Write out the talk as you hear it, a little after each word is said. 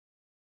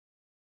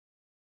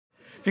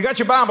If you got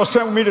your Bibles,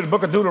 turn with me to the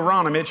book of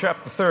Deuteronomy,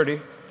 chapter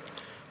 30.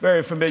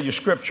 Very familiar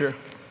scripture.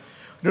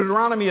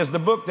 Deuteronomy is the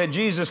book that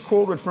Jesus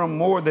quoted from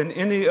more than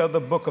any other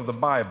book of the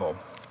Bible,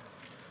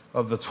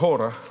 of the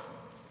Torah.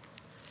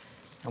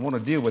 I want to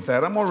deal with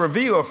that. I'm going to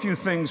reveal a few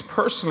things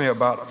personally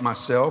about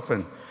myself.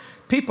 And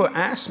people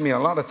ask me a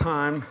lot of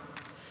time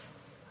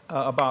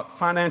about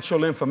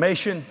financial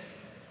information.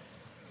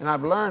 And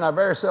I've learned, I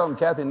very seldom,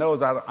 Kathy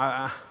knows,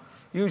 I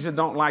usually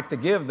don't like to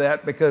give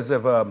that because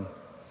of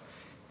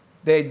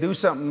they do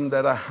something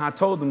that I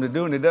told them to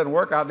do and it doesn't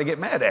work out, they get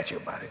mad at you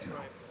about it, you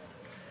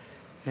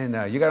know.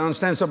 And you got to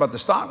understand something about the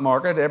stock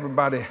market.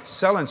 Everybody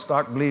selling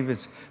stock believe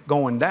it's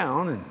going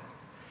down, and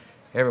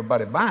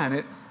everybody buying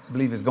it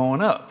believe it's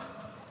going up.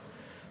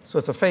 So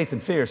it's a faith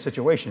and fear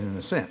situation in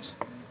a sense.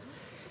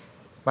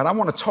 But I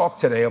want to talk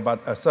today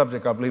about a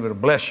subject I believe will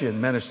bless you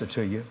and minister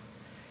to you.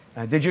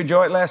 Did you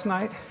enjoy it last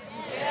night?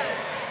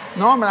 Yes.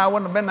 Normally I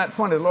wouldn't have been that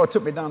funny. The Lord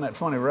took me down that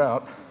funny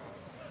route.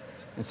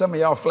 And some of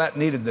y'all flat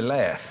needed to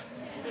laugh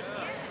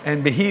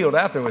and be healed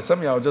afterwards. Some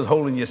of y'all just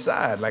holding your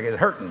side like it's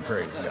hurting,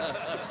 praise God.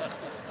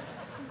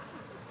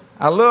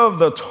 I love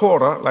the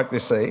Torah, like they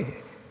say.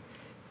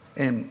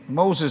 And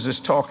Moses is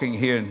talking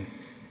here in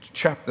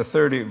chapter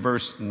 30,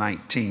 verse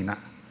 19.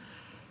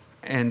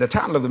 And the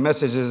title of the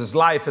message is, "His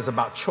life is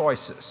about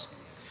choices."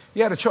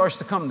 You had a choice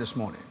to come this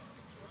morning.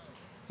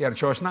 You had a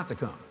choice not to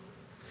come.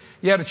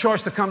 You had a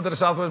choice to come to the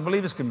Southwest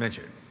Believers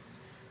Convention.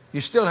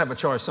 You still have a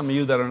choice, some of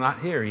you that are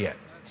not here yet.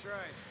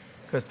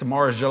 Because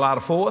tomorrow is July the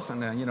 4th,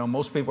 and you know,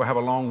 most people have a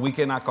long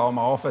weekend. I call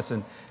my office,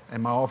 and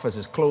my office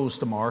is closed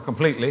tomorrow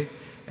completely.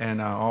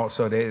 And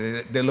also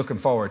they're looking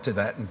forward to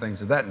that and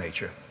things of that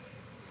nature.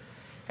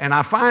 And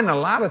I find a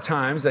lot of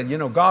times that, you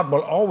know, God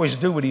will always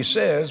do what he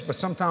says, but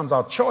sometimes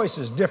our choice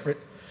is different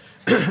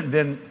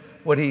than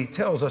what he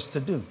tells us to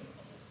do.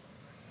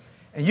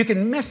 And you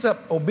can mess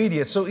up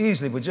obedience so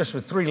easily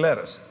with three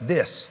letters,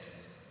 dis.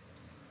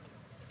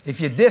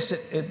 If you dis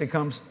it, it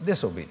becomes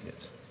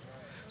disobedience.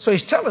 So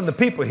he's telling the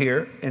people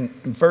here in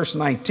verse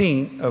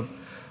 19 of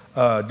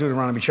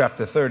Deuteronomy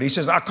chapter 30, he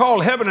says, "I call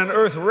heaven and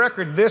earth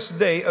record this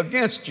day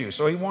against you."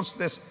 So he wants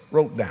this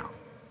wrote down.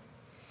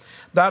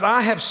 "That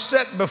I have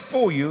set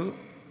before you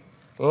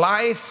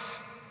life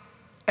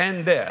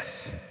and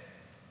death,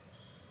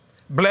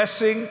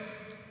 blessing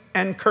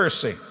and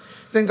cursing."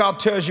 Then God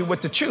tells you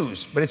what to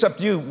choose, but it's up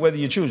to you whether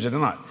you choose it or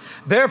not.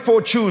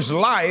 "Therefore choose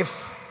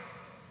life."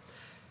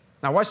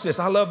 Now watch this.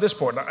 I love this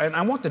part, and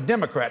I want the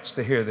Democrats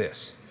to hear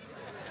this.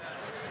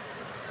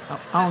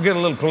 I don't get a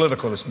little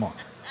political this morning.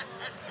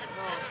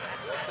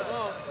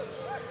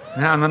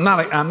 Now,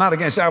 I'm not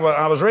against,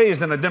 I was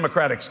raised in a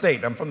Democratic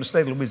state. I'm from the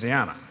state of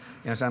Louisiana.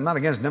 You know, so I'm not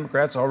against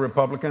Democrats or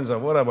Republicans or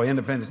whatever,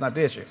 independents, not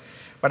the issue.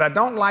 But I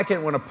don't like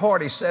it when a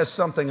party says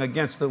something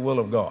against the will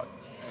of God.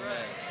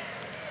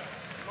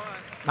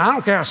 Now, I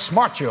don't care how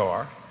smart you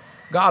are.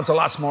 God's a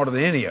lot smarter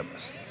than any of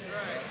us.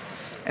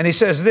 And he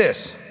says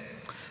this,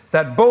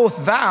 "that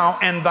both thou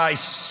and thy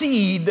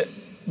seed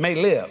may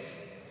live."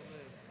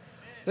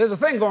 There's a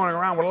thing going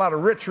around with a lot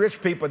of rich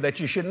people that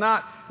you should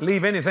not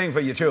leave anything for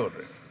your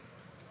children.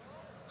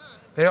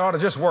 They ought to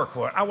just work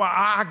for it.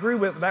 I agree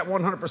with that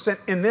 100%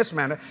 in this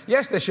manner.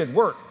 Yes, they should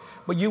work,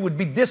 but you would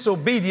be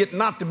disobedient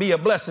not to be a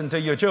blessing to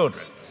your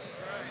children.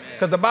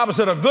 Because the Bible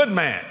said a good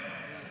man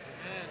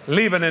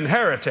leave an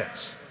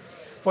inheritance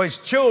for his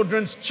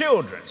children's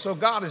children. So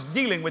God is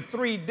dealing with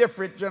three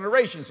different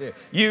generations here.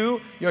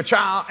 You, your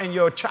child, and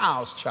your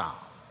child's child.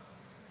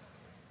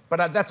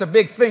 But that's a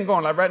big thing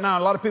going on right now.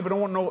 A lot of people don't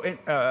want to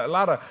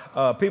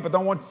know. People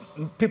don't want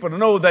people to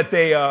know that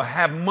they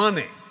have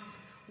money.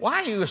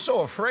 Why are you so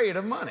afraid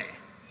of money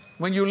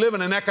when you live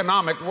in an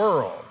economic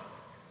world?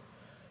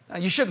 Now,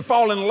 you shouldn't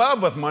fall in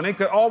love with money,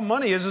 because all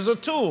money is a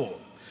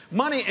tool.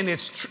 Money in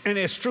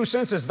its true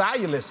sense is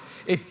valueless.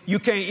 If you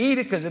can't eat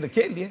it because it'll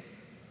kill you.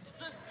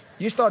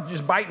 You start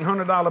just biting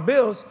 $100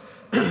 bills.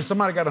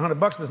 Somebody got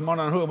 $100 this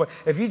morning on Hulu.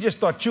 If you just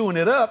start chewing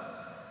it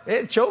up,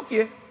 it'll choke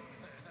you.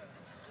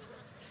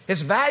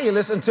 It's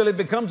valueless until it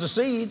becomes a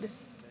seed.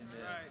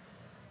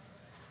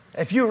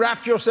 If you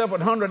wrapped yourself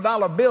with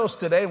 $100 bills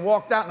today and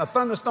walked out and a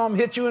thunderstorm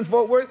hit you in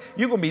Fort Worth,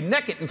 you're going to be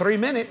naked in 3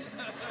 minutes.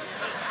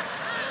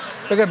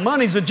 Because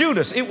money's a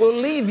Judas. It will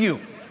leave you.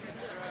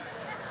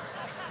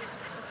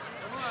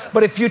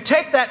 But if you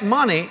take that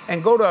money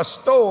and go to a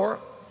store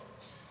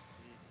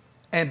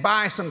and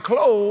buy some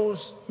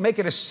clothes, make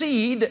it a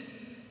seed,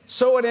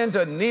 sow it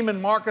into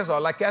Neiman Marcus, or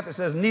like Kathy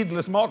says,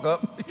 needless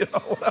markup, you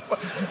know,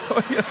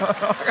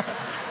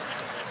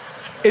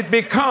 it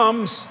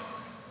becomes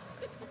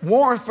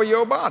warmth for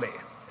your body.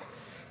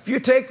 If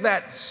you take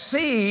that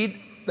seed,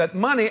 that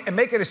money, and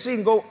make it a seed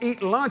and go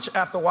eat lunch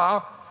after a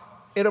while,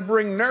 it'll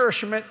bring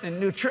nourishment and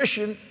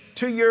nutrition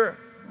to your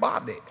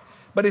body.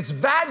 But it's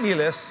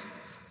valueless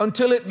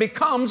until it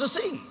becomes a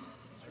seed.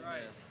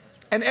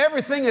 And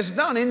everything is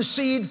done in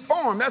seed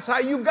form. That's how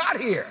you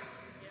got here.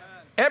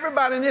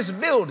 Everybody in this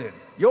building,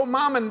 your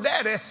mom and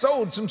dad has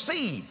sowed some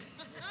seed.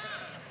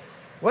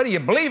 Whether you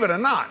believe it or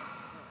not,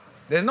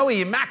 there's no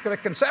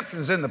immaculate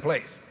conceptions in the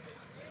place.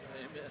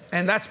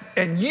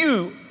 And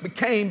you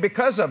became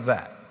because of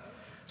that.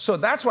 So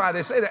that's why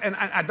they say that, and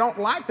I don't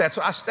like that,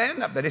 so I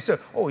stand up there. They said,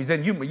 oh,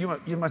 then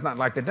you must not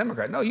like the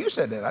Democrat. No, you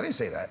said that. I didn't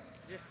say that.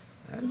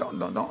 And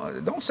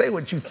don't say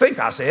what you think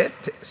I said.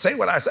 Say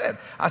what I said.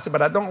 I said,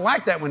 but I don't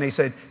like that when they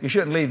said you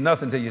shouldn't leave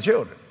nothing to your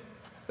children.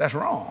 That's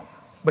wrong.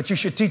 But you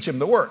should teach them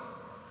to work.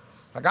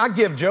 Like I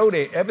give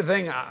Jody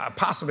everything I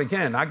possibly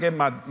can. I give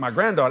my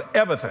granddaughter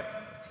everything.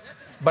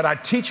 But I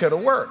teach her to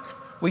work.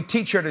 We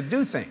teach her to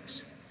do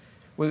things.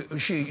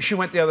 She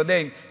went the other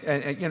day,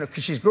 and you know,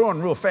 because she's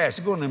growing real fast.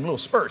 She's going in little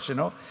spurts, you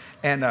know.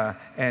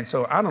 And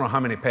so I don't know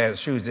how many pairs of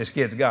shoes this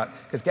kid's got,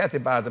 because Kathy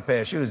buys a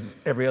pair of shoes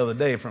every other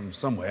day from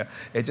somewhere.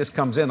 It just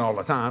comes in all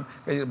the time.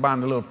 She's buying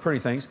the little pretty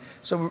things.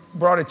 So we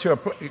brought it to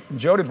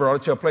Jody brought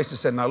it to a place and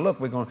said, now look,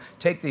 we're going to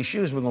take these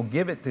shoes, we're going to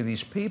give it to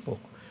these people,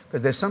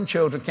 because there's some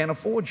children can't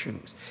afford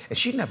shoes. And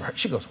she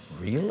goes,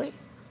 really?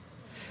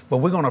 But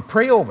we're going to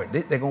pray over it.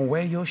 They're going to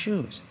wear your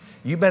shoes.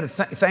 You better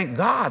thank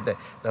God that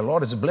the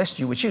Lord has blessed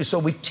you with shoes. So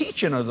we're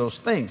teaching her those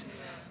things.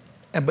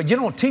 But you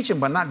don't teach them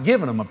by not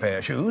giving them a pair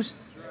of shoes.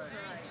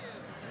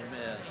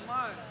 Amen.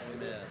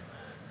 Amen.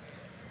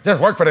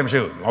 Just work for them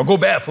shoes or go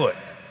barefoot.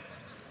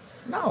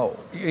 No,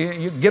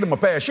 you get them a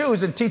pair of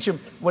shoes and teach them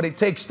what it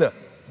takes to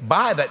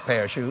buy that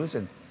pair of shoes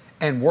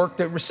and work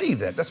to receive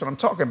that. That's what I'm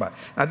talking about.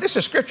 Now, this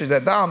is scripture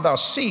that thou and thy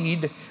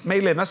seed may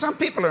live. Now, some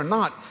people are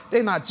not,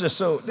 they're not just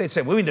so, they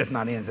say, well, we're just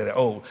not into the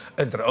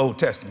Old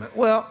Testament.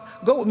 Well,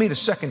 go with me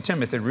to 2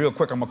 Timothy real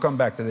quick. I'm going to come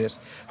back to this.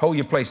 Hold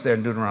your place there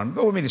in Deuteronomy.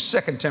 Go with me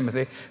to 2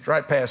 Timothy. It's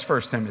right past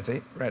 1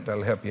 Timothy. Right,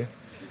 that'll help you.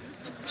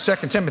 2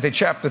 Timothy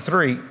chapter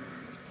 3.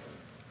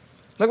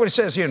 Look what it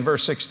says here in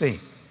verse 16.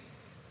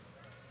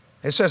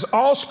 It says,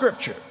 all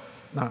scripture.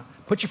 Now,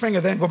 put your finger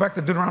there and go back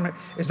to Deuteronomy.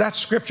 Is that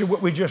scripture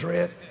what we just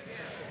read?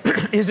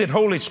 Is it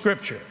Holy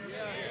Scripture?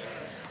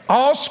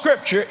 All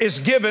Scripture is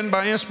given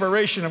by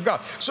inspiration of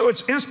God. So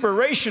it's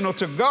inspirational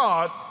to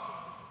God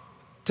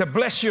to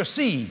bless your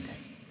seed.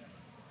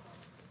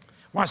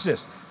 Watch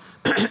this.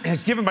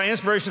 It's given by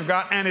inspiration of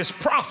God and is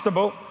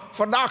profitable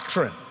for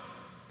doctrine,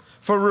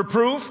 for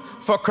reproof,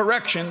 for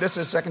correction. This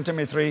is 2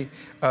 Timothy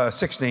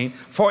 3:16.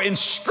 For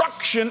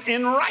instruction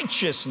in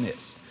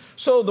righteousness.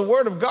 So the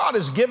Word of God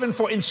is given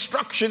for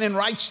instruction in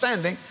right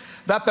standing,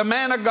 that the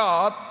man of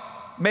God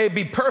may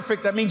be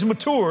perfect, that means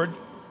matured,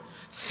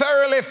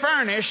 thoroughly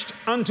furnished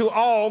unto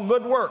all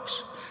good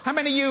works. How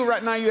many of you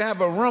right now, you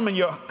have a room in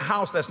your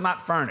house that's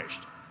not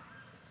furnished?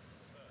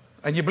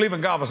 And you believe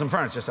in God for some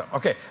furniture stuff.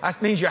 Okay,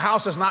 that means your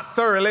house is not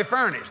thoroughly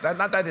furnished.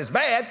 Not that it's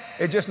bad,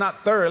 it's just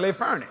not thoroughly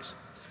furnished.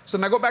 So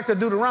now go back to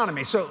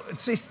Deuteronomy. So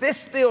see, this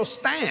still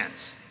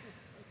stands.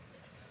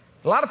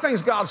 A lot of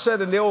things God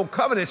said in the Old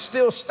Covenant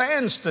still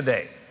stands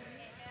today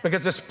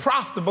because it's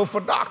profitable for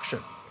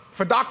doctrine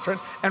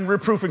and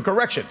reproof and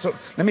correction. So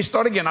let me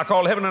start again. I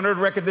call heaven and earth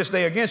record this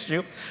day against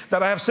you,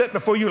 that I have set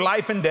before you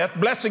life and death,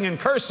 blessing and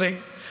cursing.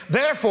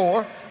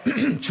 Therefore,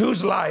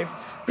 choose life.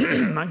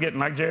 I'm getting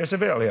like Jerry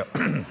Savelle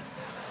here.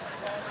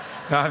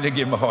 No, I'm just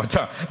giving him a hard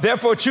time.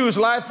 Therefore, choose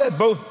life that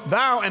both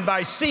thou and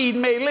thy seed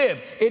may live.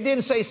 It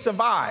didn't say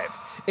survive.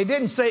 It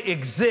didn't say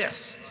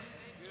exist.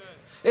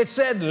 It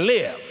said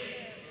live.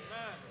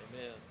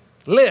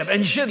 Live, and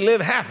you should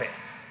live happy.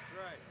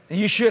 And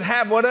you should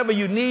have whatever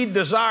you need,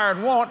 desire,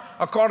 and want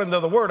according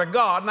to the Word of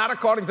God, not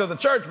according to the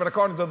church, but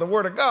according to the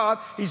Word of God.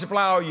 He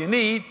supply all you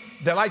need.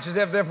 Delight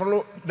yourself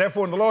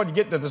therefore in the Lord, you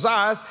get the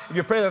desires. If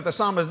you pray like the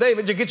psalmist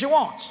David, you get your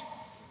wants.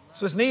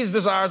 So it's needs,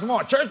 desires, and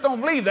wants. Church don't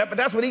believe that, but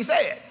that's what he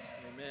said.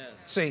 Amen.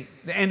 See,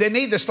 and they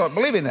need to start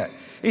believing that.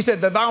 He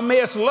said that thou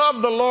mayest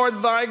love the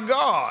Lord thy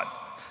God.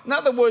 In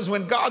other words,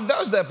 when God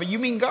does that for you,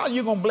 mean God,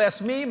 you're going to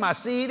bless me, my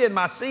seed, and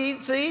my seed.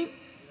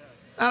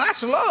 Now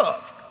that's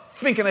love,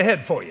 thinking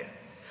ahead for you.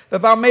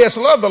 That thou mayest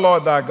love the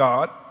Lord thy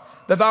God,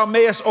 that thou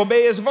mayest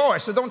obey his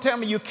voice. So don't tell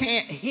me you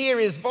can't hear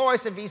his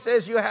voice if he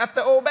says you have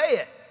to obey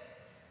it.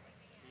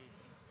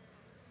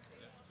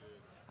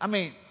 I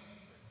mean,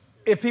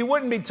 if he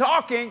wouldn't be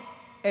talking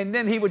and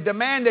then he would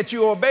demand that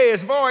you obey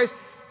his voice,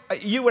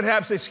 you would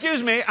have to say,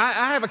 excuse me,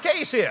 I have a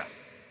case here.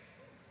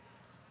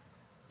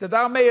 That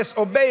thou mayest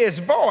obey his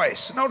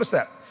voice. Notice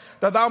that.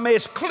 That thou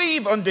mayest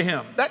cleave unto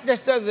him. That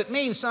just doesn't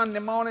mean Sunday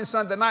morning,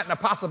 Sunday night, and a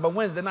possible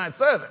Wednesday night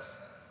service.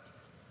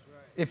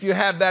 If you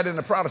have that in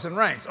the Protestant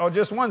ranks, or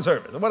just one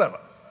service, or whatever.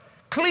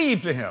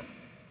 Cleave to him.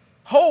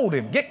 Hold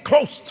him. Get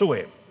close to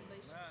him.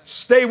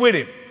 Stay with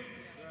him.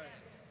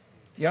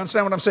 You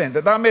understand what I'm saying?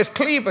 That thou mayest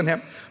cleave unto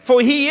him,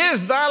 for he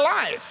is thy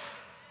life.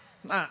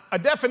 Now, a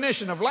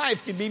definition of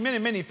life can be many,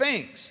 many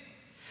things.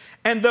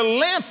 And the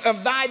length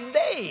of thy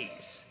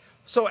days.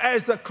 So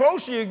as the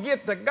closer you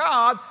get to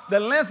God, the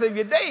length of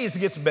your days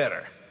gets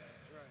better.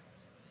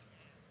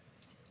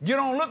 You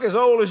don't look as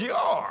old as you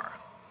are.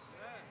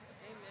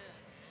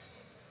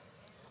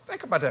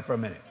 Think about that for a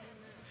minute.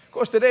 Of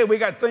course, today we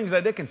got things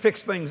that they can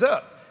fix things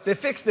up. They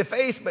fix the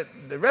face, but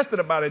the rest of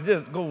the body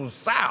just goes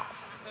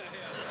south.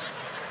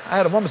 I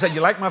had a woman say,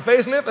 you like my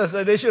facelift? I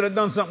said, they should have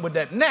done something with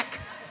that neck.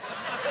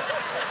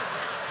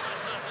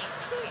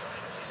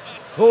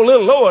 Go a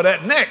little lower,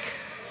 that neck.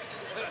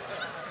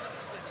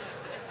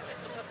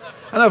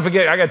 I'll never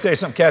forget, I got to tell you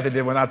something Kathy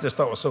did when I just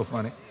thought was so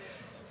funny.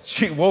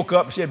 She woke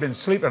up, she had been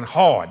sleeping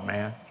hard,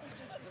 man.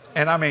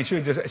 And I mean,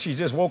 she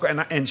just woke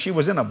up, and she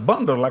was in a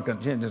bundle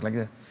just like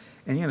that.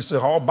 And you know, so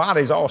her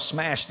body's all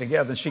smashed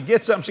together. And she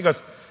gets up, and she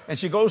goes,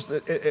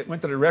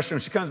 went to the restroom.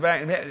 She comes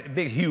back and had a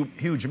big,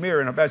 huge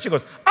mirror in her bed. She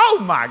goes, "Oh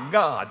my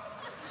God!"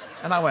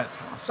 And I went,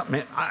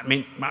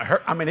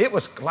 it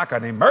was like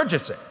an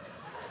emergency.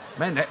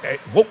 Man, it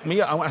woke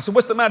me up. I said,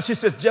 "What's the matter?" She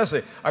says,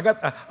 "Jesse, I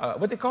got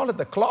what they call it,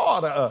 the claw,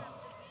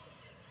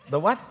 the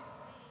what?"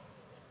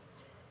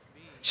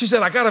 She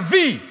said, "I got a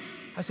V."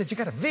 I said, "You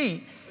got a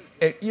V?"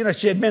 And, you know,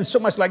 she had been so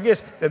much like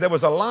this that there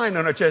was a line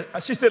on her chest.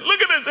 She said,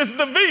 "Look at this, it's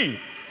the V."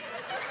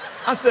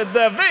 I said,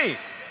 "The V."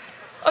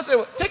 I said,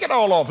 "Well, take it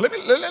all off. Let me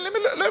look at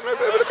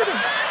it."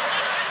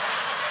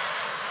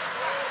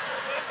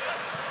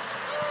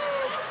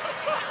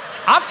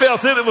 I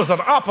felt it was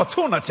an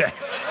opportunity.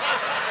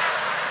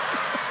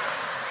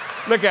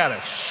 Look at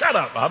her. Shut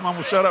up. I'm going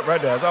to shut up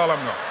right there. That's all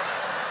I'm going.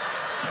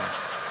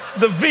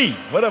 The V,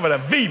 whatever the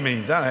V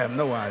means, I have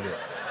no idea.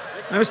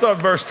 Let me start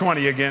verse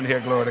 20 again here,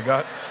 glory to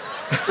God.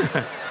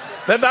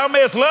 That thou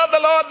mayest love the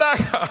Lord thy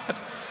God,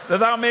 that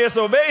thou mayest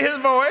obey his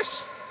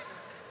voice,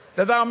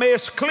 that thou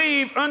mayest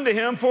cleave unto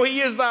him, for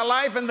he is thy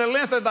life and the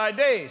length of thy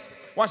days.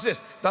 Watch this.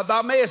 That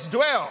thou mayest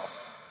dwell,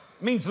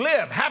 means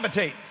live,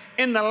 habitate,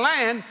 in the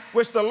land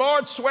which the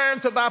Lord sware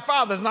unto thy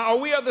fathers. Now, are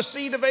we of the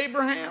seed of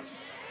Abraham?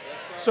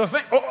 Yes, so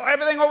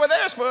everything over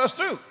there is for us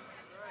too.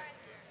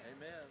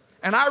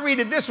 And I read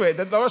it this way,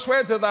 that the Lord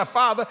sware to thy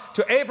father,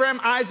 to Abraham,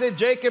 Isaac,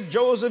 Jacob,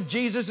 Joseph,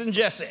 Jesus, and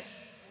Jesse.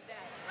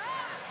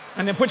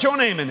 And then put your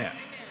name in there,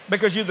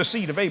 because you're the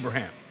seed of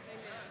Abraham.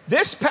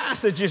 This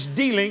passage is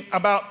dealing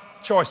about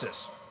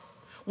choices.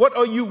 What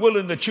are you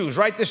willing to choose?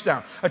 Write this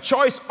down. A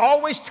choice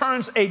always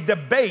turns a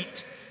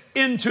debate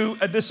into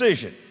a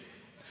decision.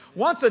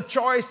 Once a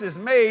choice is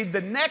made,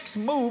 the next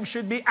move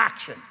should be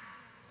action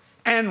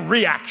and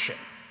reaction.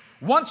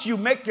 Once you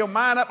make your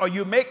mind up or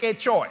you make a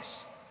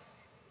choice,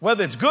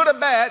 whether it's good or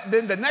bad,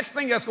 then the next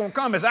thing that's going to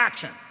come is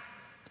action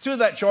to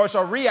that choice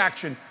or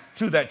reaction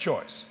to that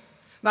choice.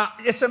 Now,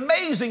 it's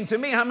amazing to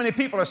me how many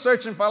people are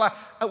searching for life.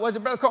 Was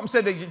it Brother Copeland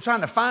said that you're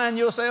trying to find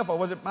yourself, or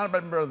was it might have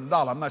been Brother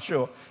Dollar? I'm not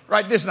sure.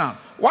 Write this down.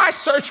 Why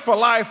search for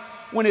life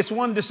when it's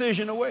one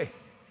decision away?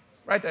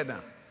 Write that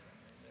down.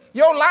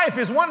 Your life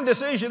is one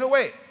decision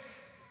away.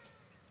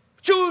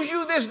 Choose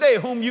you this day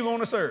whom you're going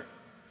to serve.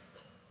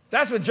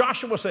 That's what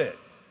Joshua said.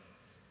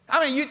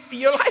 I mean,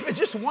 your life is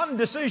just one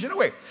decision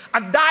away. A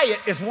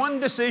diet is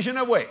one decision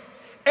away.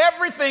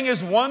 Everything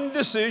is one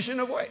decision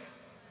away.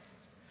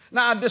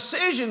 Now, a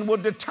decision will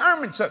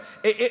determine, so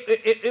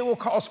it will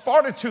cause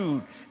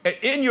fortitude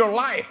in your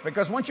life,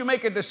 because once you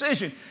make a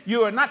decision,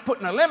 you are not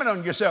putting a limit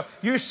on yourself.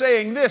 You're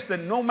saying this, that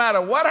no matter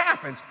what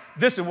happens,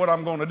 this is what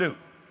I'm going to do.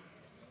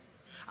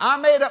 I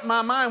made up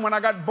my mind when I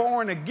got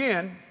born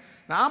again.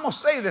 Now, I'm going to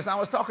say this. I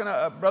was talking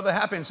to Brother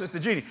Happy and Sister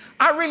Jeannie.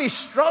 I really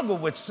struggle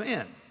with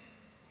sin.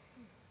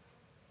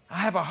 I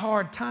have a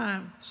hard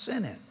time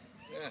sinning.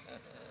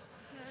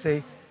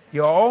 See,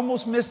 you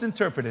almost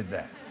misinterpreted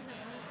that.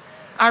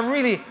 I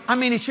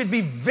mean, it should be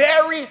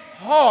very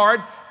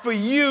hard for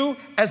you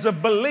as a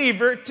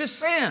believer to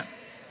sin,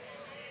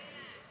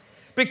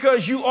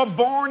 because you are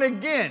born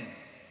again.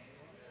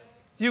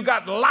 You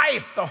got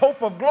life, the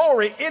hope of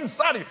glory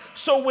inside of you.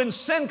 So when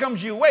sin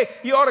comes your way,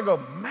 you ought to go,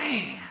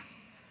 man.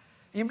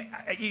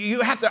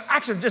 You have to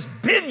actually just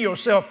bend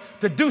yourself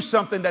to do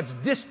something that's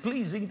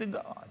displeasing to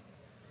God.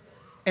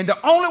 And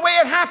the only way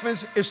it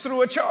happens is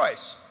through a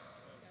choice.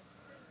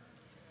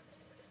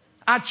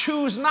 I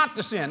choose not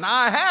to sin. Now,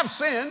 I have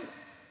sinned.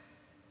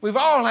 We've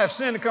all have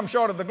sinned and come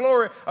short of the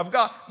glory of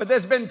God. But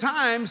there's been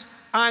times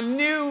I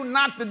knew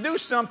not to do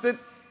something,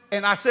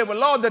 and I said, well,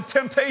 Lord, the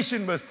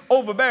temptation was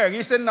overbearing.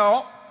 He said,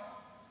 no.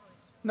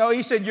 No,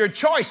 he said, your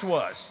choice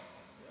was.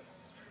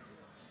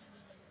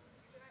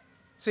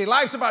 See,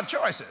 life's about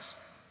choices.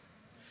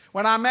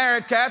 When I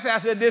married Kathy, I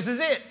said, this is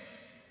it.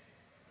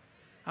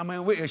 I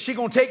mean, is she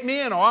going to take me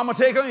in, or I'm going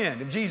to take her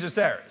in if Jesus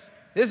tarries?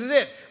 This is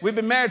it. We've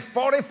been married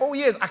 44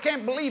 years. I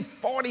can't believe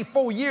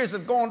 44 years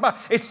have gone by.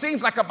 It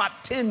seems like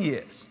about 10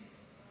 years.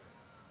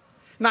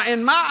 Now,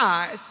 in my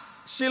eyes,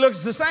 she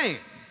looks the same.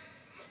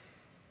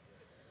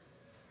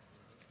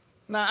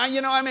 Now, I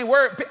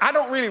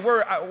don't really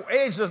worry.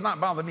 Age does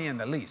not bother me in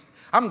the least.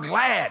 I'm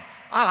glad.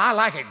 I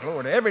like it,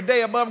 glory to every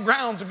day above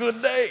ground's a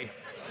good day.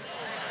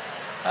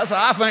 That's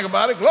how I think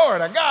about it. Glory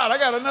to God. I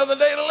got another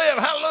day to live.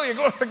 Hallelujah.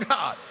 Glory to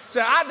God.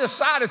 So I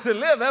decided to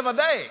live every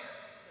day.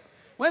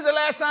 When's the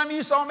last time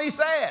you saw me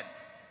sad,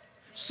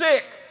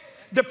 sick,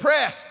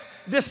 depressed,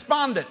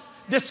 despondent,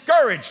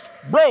 discouraged,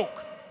 broke?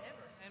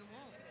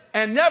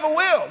 And never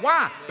will.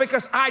 Why?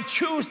 Because I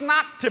choose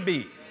not to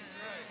be.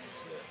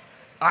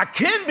 I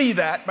can be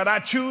that, but I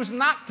choose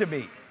not to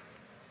be.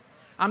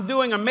 I'm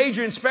doing a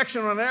major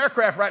inspection on an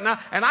aircraft right now,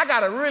 and I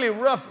got a really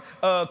rough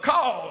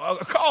call.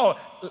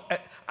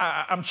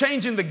 I'm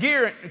changing the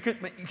gear.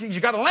 You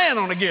got to land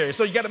on the gear,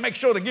 so you got to make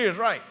sure the gear is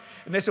right.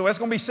 And they said, well, it's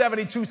going to be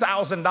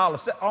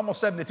 $72,000,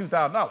 almost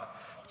 $72,000.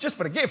 just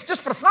for the gift,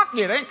 just for the front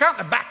gear. They ain't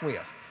counting the back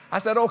wheels. I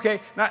said,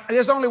 okay. Now,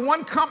 there's only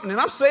one company, and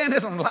I'm saying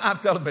this on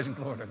live television,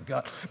 glory to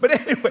God. But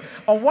anyway,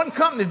 on one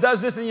company that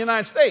does this in the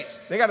United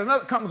States. They got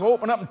another company go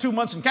open up in 2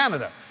 months in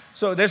Canada.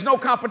 So there's no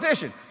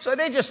competition. So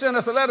they just sent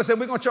us a letter and said,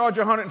 we're going to charge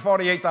you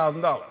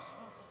 $148,000.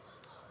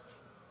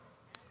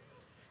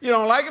 You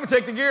don't like it,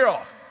 take the gear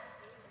off.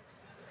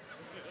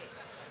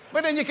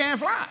 But then you can't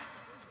fly.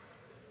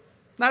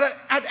 Now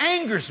that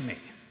angers me.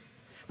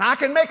 Now I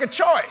can make a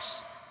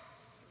choice.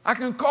 I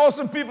can call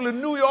some people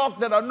in New York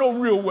that I know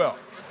real well.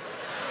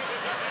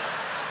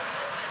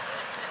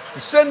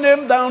 And send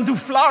them down to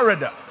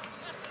Florida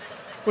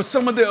with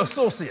some of their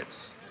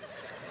associates.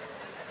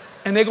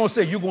 And they're going to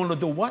say, you're going to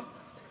do what?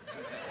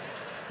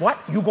 What?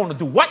 You're going to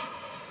do what?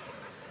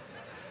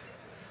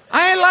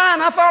 I ain't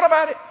lying. I thought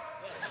about it.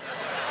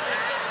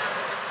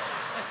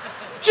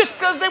 Just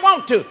because they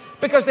want to,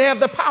 because they have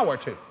the power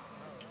to.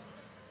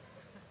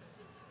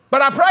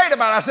 But I prayed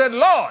about it. I said,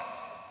 Lord.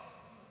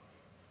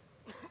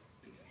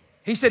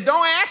 He said,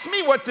 don't ask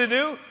me what to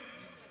do.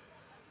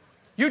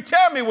 You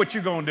tell me what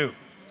you're going to do.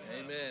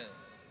 Amen.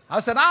 I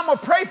said, I'm going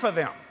to pray for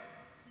them.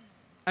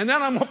 And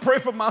then I'm going to pray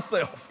for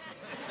myself.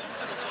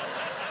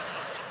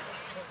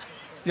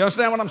 You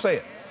understand what I'm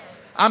saying?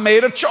 I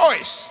made a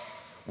choice.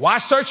 Why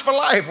search for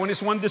life when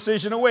it's one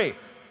decision away?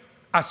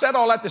 I said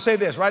all that to say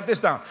this. Write this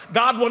down.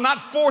 God will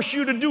not force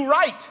you to do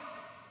right.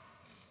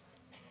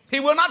 He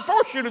will not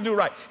force you to do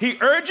right. He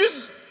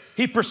urges,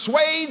 he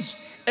persuades,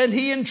 and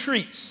he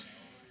entreats.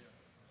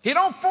 He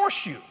don't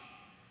force you.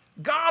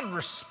 God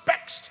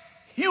respects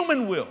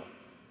human will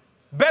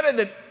better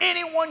than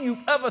anyone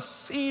you've ever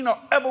seen or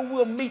ever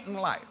will meet in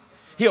life.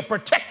 He'll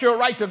protect your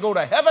right to go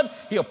to heaven.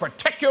 He'll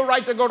protect your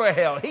right to go to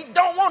hell. He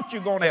don't want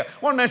you going to hell.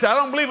 One man said, I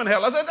don't believe in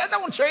hell. I said, that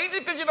don't change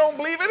it because you don't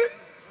believe in it.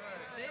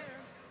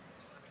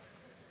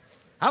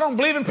 I don't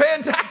believe in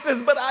paying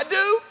taxes, but I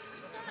do.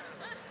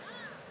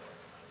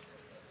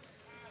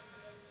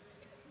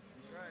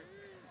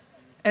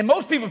 And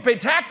most people pay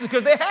taxes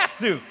because they have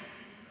to.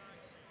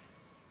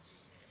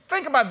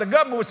 Think about it. The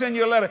government will send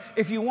you a letter.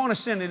 If you want to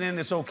send it in,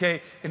 it's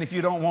okay. And if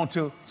you don't want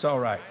to, it's all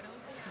right.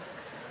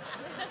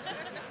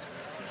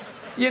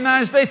 The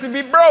United States would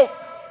be broke.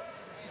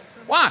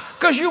 Why?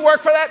 Because you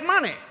work for that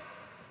money.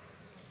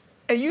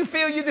 And you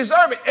feel you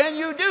deserve it. And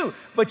you do.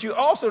 But you're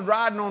also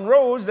riding on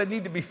roads that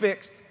need to be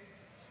fixed.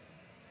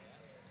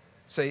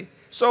 See?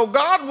 So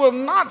God will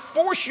not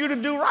force you to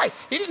do right.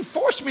 He didn't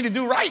force me to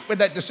do right with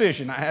that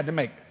decision I had to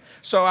make.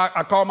 So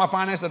I called my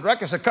finance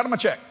director and said, cut him a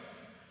check.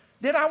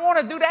 Did I want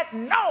to do that?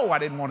 No, I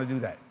didn't want to do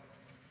that.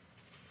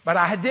 But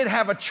I did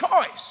have a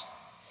choice.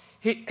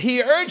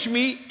 He urged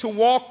me to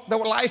walk the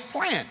life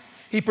plan.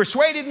 He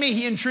persuaded me,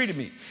 he entreated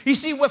me. You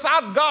see,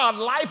 without God,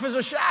 life is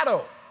a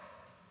shadow,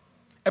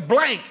 a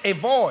blank, a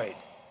void.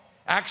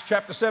 Acts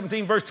chapter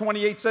 17, verse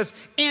 28 says,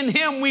 in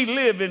him we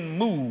live and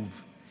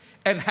move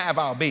and have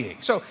our being.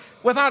 So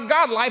without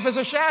God, life is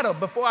a shadow.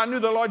 Before I knew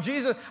the Lord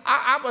Jesus,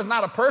 I was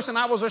not a person,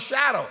 I was a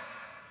shadow.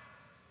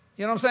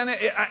 You know what I'm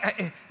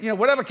saying?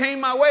 Whatever came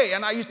my way.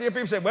 And I used to hear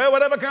people say, well,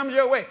 whatever comes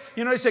your way.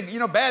 They say,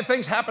 bad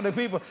things happen to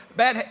people.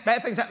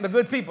 Bad things happen to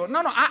good people.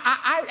 No,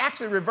 I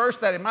actually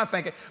reversed that in my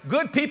thinking.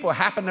 Good people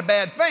happen to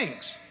bad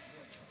things.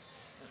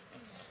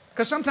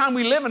 Because sometimes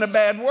we live in a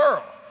bad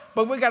world.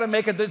 But we got to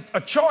make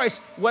a choice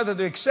whether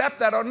to accept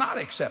that or not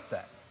accept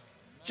that.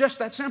 Just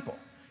that simple.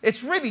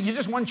 It's really, you're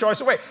just one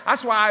choice away.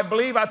 That's why I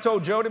believe I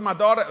told Jody, my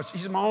daughter,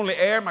 she's my only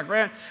heir. My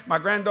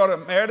granddaughter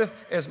Meredith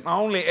is my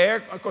only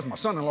heir. Of course, my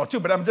son-in-law too,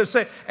 but I'm just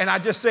saying, and I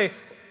just say,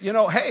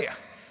 hey,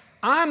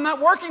 I'm not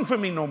working for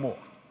me no more.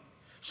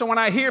 So when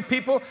I hear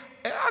people,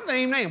 I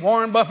name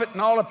Warren Buffett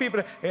and all the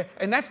people,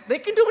 and they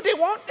can do what they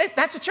want.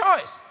 That's a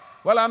choice.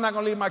 Well, I'm not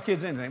going to leave my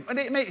kids anything.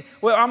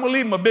 Well, I'm going to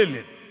leave them $1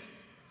 billion.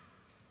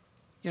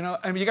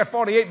 You got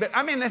 48, but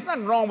there's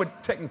nothing wrong with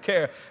taking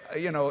care,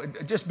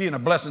 just being a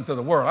blessing to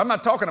the world. I'm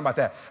not talking about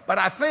that. But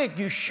I think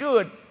you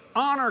should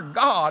honor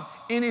God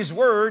in his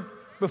word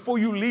before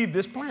you leave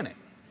this planet.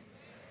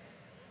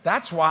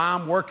 That's why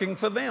I'm working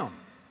for them.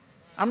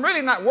 I'm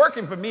really not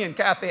working for me and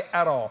Kathy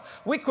at all.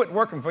 We quit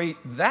working for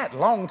that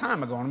long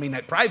time ago. I mean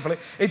that pridefully.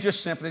 It's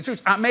just simply the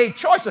truth. I made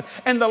choices.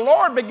 And the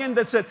Lord began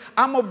to say,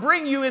 I'm going to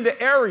bring you into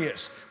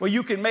areas where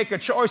you can make a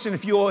choice. And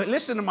if you'll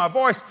listen to my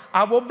voice,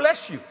 I will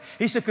bless you.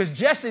 He said, because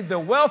Jesse, the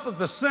wealth of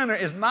the sinner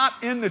is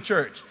not in the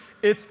church.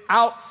 It's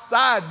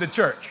outside the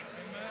church.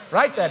 Amen.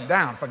 Write that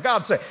down, for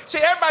God's sake. See,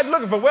 everybody's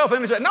looking for wealth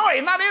in the church. No,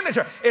 it's not in the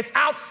church. It's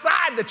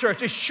outside the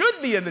church. It should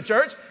be in the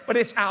church, but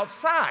it's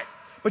outside.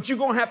 But you're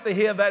going to have to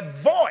hear that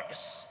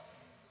voice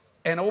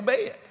and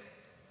obey it.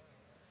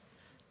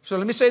 So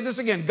let me say this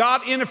again.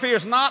 God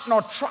interferes not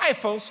nor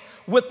trifles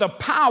with the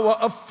power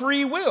of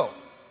free will.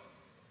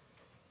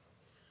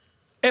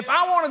 If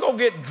I want to go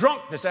get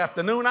drunk this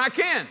afternoon, I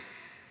can.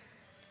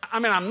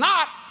 I'm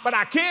not, but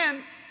I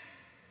can.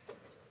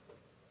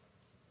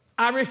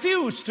 I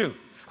refuse to.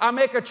 I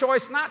make a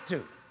choice not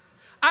to.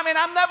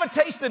 I've never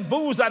tasted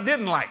booze I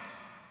didn't like.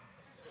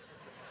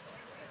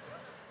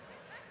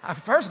 I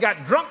first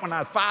got drunk when I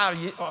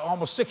was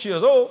almost 6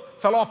 years old,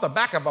 fell off the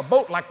back of a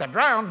boat like to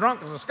drown,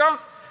 drunk as a skunk.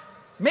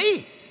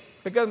 Me.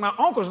 Because my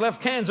uncles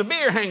left cans of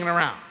beer hanging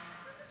around.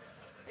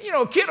 You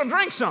know, a kid will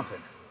drink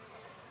something.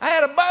 I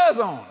had a buzz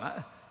on.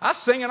 I was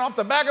singing off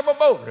the back of a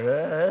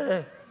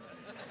boat.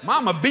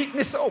 Mama beat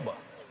me sober.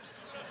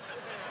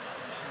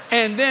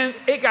 And then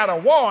it got a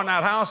war in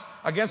that house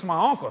against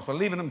my uncles for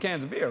leaving them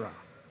cans of beer around.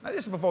 Now,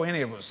 this is before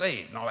any of us were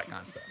saved and all that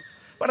kind of stuff.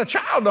 But a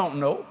child don't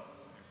know.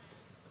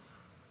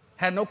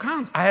 I had no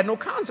concept.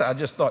 I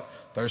just thought,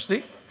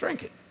 thirsty,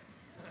 drink it.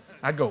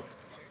 I go.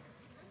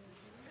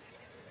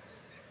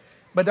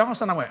 But all of a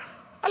sudden I went,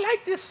 I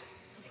like this.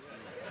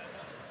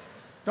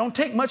 Don't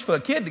take much for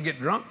a kid to get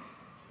drunk.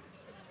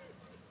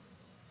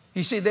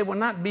 You see, they were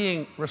not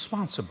being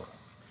responsible.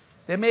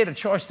 They made a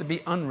choice to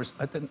be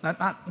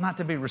not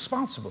to be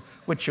responsible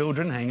with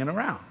children hanging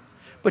around.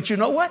 But you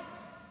know what?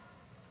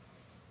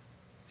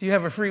 You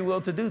have a free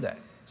will to do that.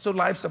 So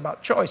life's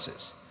about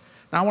choices.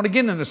 Now I want to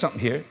get into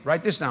something here.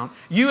 Write this down.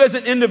 You as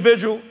an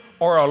individual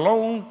are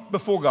alone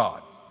before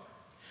God.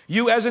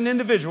 You as an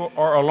individual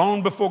are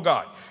alone before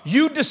God.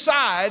 You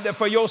decide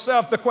for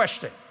yourself the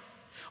question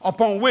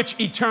upon which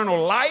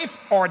eternal life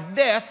or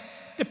death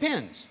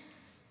depends.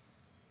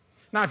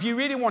 Now, if you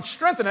really want to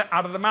strengthen it,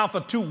 out of the mouth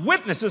of two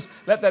witnesses,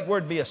 let that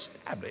word be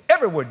established.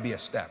 Every word be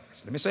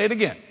established. Let me say it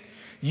again.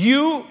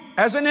 You,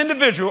 as an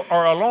individual,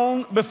 are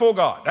alone before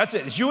God. That's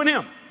it. It's you and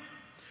him.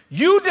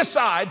 You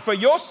decide for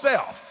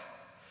yourself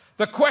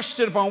the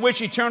question upon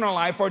which eternal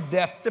life or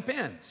death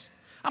depends.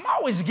 I'm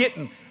always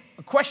getting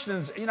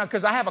questions, you know,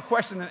 because I have a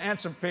question and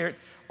answer period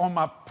on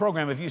my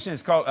program, if you've seen,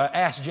 it's called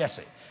Ask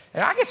Jesse.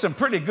 And I get some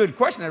pretty good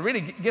questions that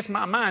really gets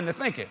my mind to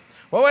thinking.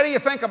 Well, what do you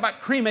think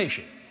about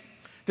cremation?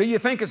 Do you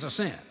think it's a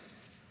sin?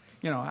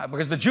 You know,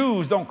 because the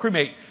Jews don't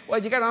cremate.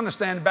 Well, you got to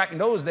understand back in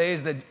those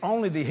days that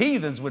only the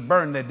heathens would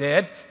burn their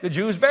dead. The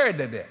Jews buried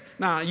their dead.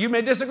 Now, you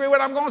may disagree with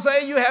what I'm going to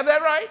say. You have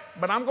that right.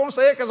 But I'm going to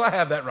say it because I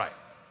have that right.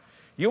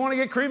 You want to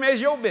get cremated,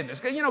 it's your business.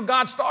 Because, you know,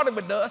 God started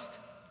with dust.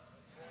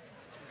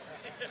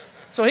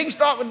 So he can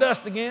start with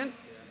dust again.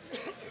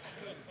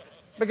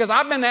 Because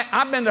I've been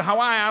to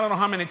Hawaii, I don't know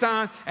how many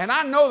times, and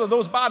I know that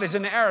those bodies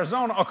in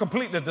Arizona are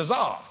completely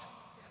dissolved.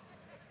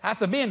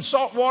 After being in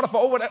salt water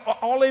for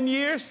all them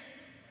years,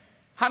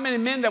 how many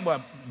men that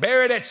were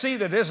buried at sea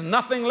that there's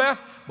nothing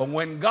left, but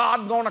when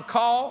God gonna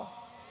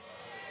call,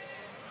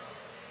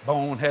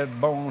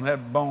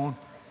 bone,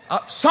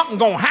 something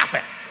gonna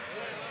happen.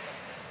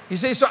 You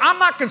see, so I'm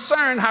not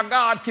concerned how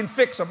God can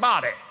fix a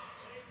body.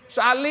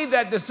 So I leave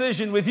that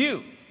decision with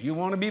you. You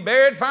want to be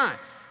buried, fine.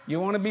 You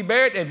want to be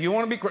buried, if you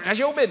want to be, that's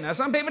your business. Now,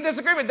 some people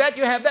disagree with that.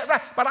 You have that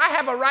right. But I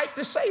have a right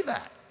to say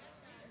that.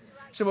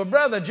 So, well,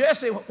 Brother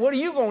Jesse, what are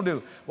you going to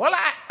do? Well,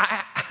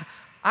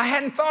 I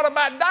hadn't thought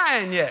about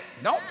dying yet.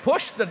 Don't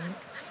push the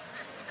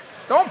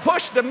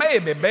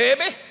maybe,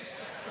 baby.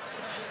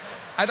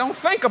 I don't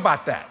think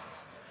about that.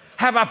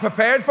 Have I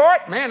prepared for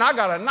it? Man, I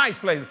got a nice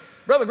place.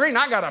 Brother Green,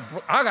 I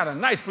got a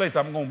nice place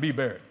I'm going to be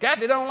buried.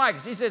 Kathy don't like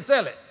it. She said,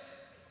 sell it.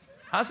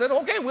 I said,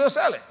 okay, we'll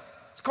sell it.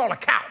 It's called a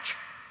couch.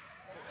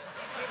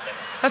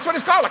 That's what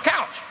it's called, a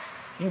couch.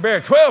 You can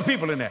bury 12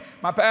 people in there.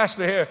 My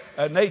pastor here,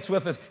 Nate's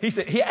with us.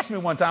 He asked me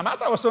one time, I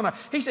thought it was so nice.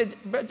 He said,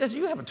 does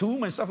you have a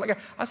tomb and stuff like that?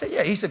 I said,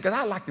 yeah. He said, because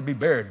I like to be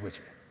buried with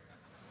you.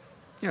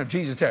 You know,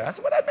 Jesus Terry. I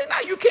said, well, that means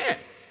now you can't.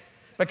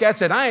 But Kat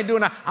said, I ain't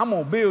doing that. I'm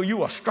going to build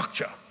you a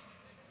structure.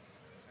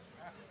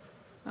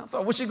 I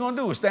thought, what's she going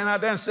to do? Stand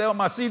out there and sell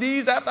my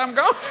CDs after I'm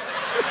gone?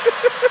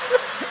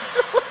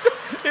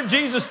 If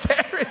Jesus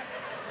tarried.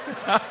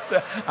 I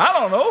said, I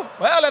don't know.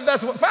 Well, if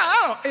that's what, fine,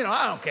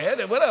 I don't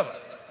care, whatever.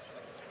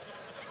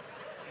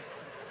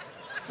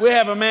 We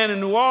have a man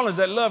in New Orleans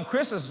that loved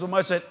Christmas so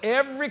much that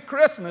every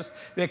Christmas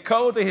they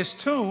go to his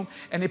tomb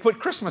and they put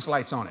Christmas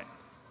lights on it.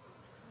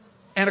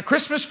 And a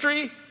Christmas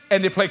tree,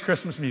 and they play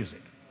Christmas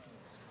music.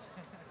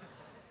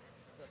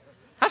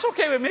 That's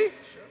okay with me.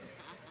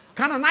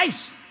 Kind of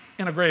nice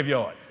in a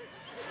graveyard.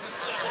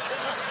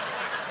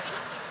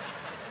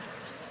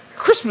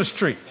 Christmas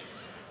tree,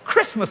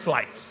 Christmas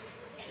lights.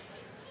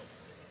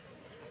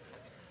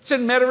 It's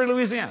in Metairie,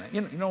 Louisiana.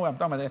 You know what I'm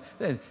talking about?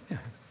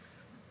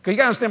 Because you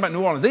got to understand about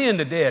New Orleans. They in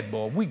the dead,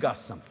 boy. We got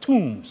some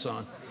tombs,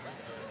 son.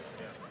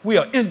 We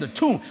are in the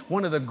tomb.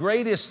 One of the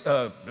greatest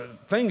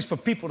things for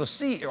people to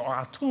see are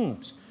our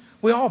tombs.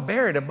 We're all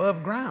buried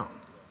above ground.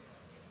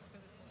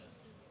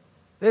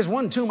 There's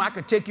one tomb I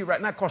could take you right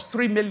now. It cost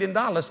 $3 million in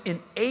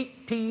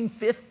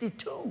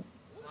 1852.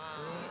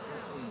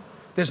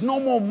 There's no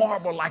more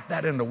marble like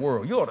that in the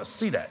world. You ought to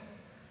see that.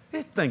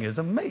 This thing is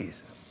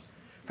amazing.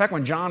 In fact,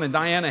 when John and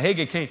Diana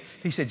Hagee came,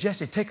 he said,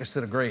 Jesse, take us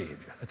to the grave.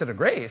 To the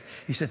grave?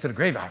 He said, to the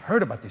grave. I've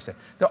heard about these things.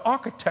 The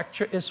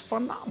architecture is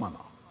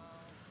phenomenal.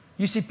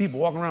 You see people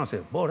walking around and say,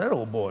 boy, that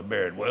old boy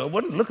buried well.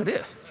 Look at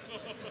this.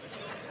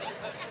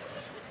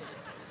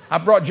 I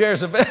brought Jerry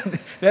Savannah.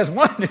 There's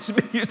one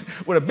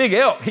with a big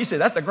elk. He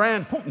said, that's the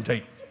grand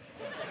potentate.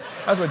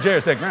 That's what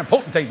Jerry said, grand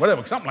potentate,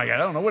 whatever, something like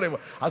that. I don't know what it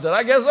was. I said,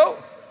 I guess so.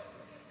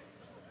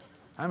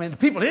 I mean, the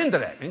people into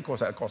that. And of course,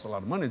 that costs a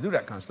lot of money to do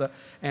that kind of stuff.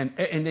 And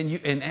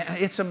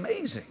it's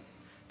amazing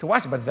to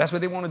watch it. But if that's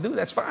what they want to do,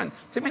 that's fine.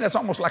 To me, that's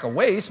almost like a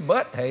waste.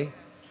 But hey,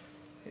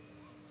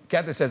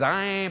 Kathy says,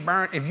 I ain't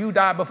burn. If you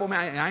die before me,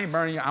 I ain't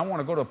burning you. I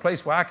want to go to a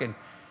place where I can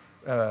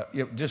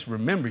just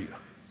remember you.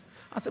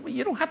 I said, well,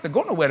 you don't have to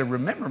go nowhere to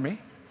remember me.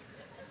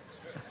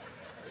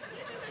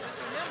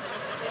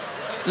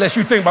 Unless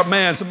you think about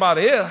marrying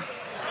somebody else.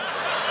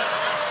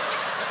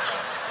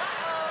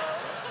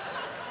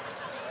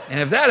 And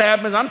if that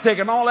happens, I'm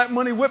taking all that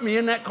money with me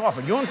in that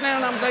coffin. You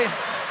understand what I'm saying?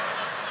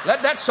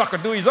 Let that sucker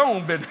do his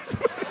own business.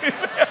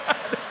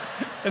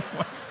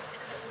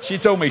 She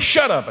told me,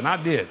 shut up, and I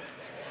did.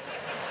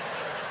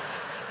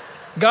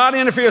 God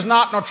interferes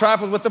not nor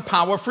trifles with the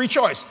power of free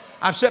choice.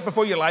 I've set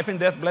before you life and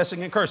death,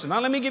 blessing and cursing. Now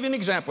let me give you an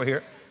example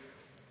here.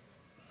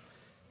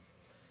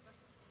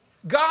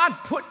 God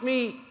put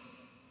me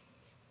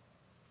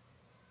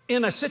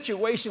in a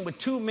situation with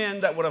two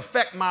men that would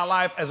affect my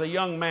life as a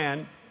young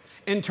man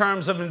in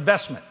terms of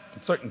investment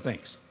in certain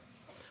things.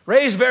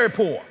 Raised very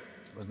poor.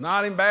 Was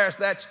not embarrassed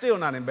that, still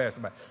not embarrassed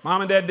about it.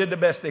 Mom and Dad did the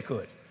best they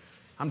could.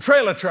 I'm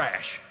trailer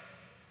trash.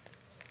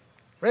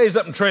 Raised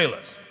up in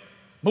trailers,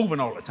 moving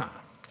all the time.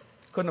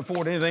 Couldn't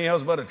afford anything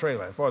else but a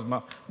trailer as far as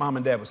my mom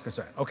and dad was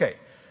concerned. Okay,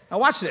 now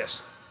watch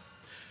this.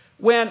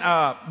 When,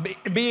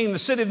 being the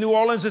city of New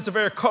Orleans, it's a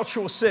very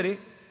cultural city.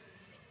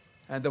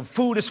 And the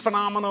food is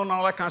phenomenal and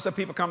all that kind of stuff.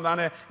 People come down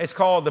there. It's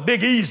called the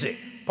Big Easy,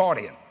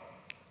 partying.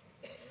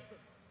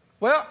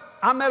 Well,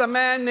 I met a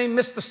man named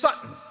Mr.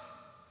 Sutton.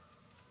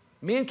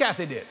 Me and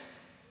Kathy did.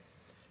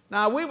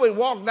 Now, we would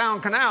walk down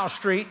Canal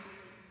Street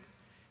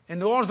in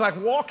New Orleans like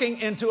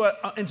walking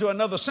into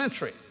another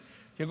century.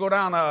 You go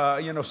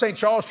down, St.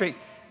 Charles Street,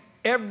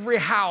 every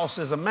house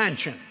is a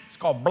mansion. It's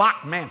called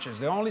block mansions.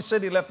 The only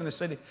city left in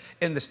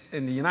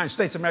the United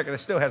States of America that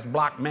still has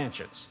block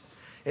mansions.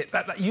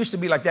 That used to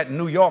be like that in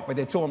New York, but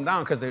they tore them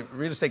down because the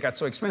real estate got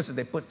so expensive,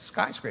 they put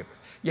skyscrapers.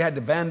 You had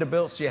the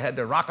Vanderbilts, you had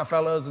the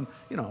Rockefellers, and,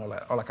 all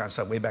that kind of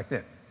stuff way back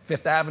then.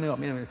 Fifth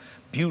Avenue,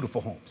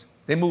 beautiful homes.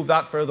 They moved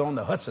out further on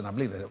the Hudson, I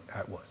believe that's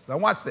how it was. Now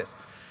watch this.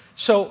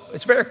 So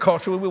it's very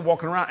cultural. We were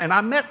walking around, and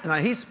I met,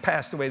 he's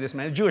passed away, this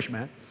man, a Jewish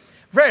man.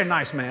 Very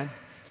nice man.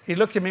 He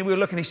looked at me, we were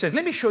looking, he says,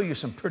 let me show you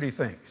some pretty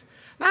things.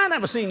 Now, I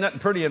never seen nothing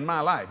pretty in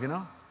my life,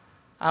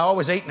 I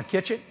always ate in the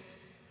kitchen.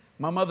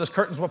 My mother's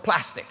curtains were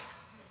plastic.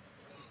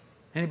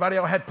 Anybody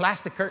ever had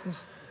plastic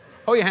curtains?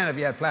 Hold your hand if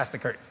you had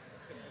plastic curtains.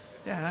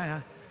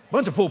 Yeah.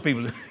 Bunch of poor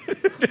people.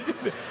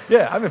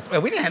 Yeah,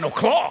 we didn't have no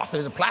cloth.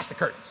 There's a plastic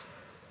curtains.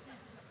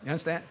 You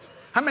understand?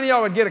 How many of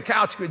y'all would get a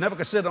couch you never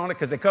could sit on it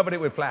because they covered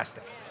it with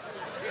plastic?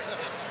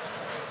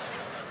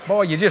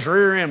 Boy, you just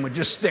rear end would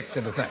just stick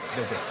to the thing.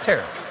 They're just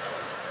terrible.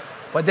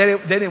 But they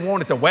didn't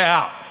want it to wear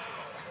out.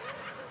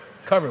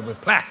 Covered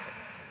with plastic.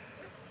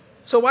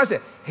 So what is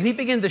it? And he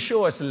began to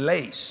show us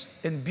lace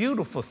and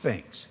beautiful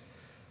things.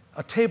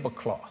 A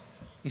tablecloth.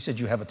 He said,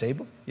 you have a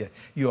table? Yeah,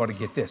 you ought to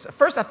get this. At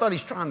first I thought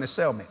he's trying to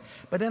sell me.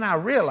 But then I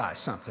realized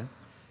something,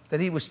 that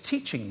he was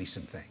teaching me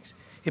some things.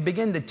 He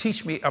began to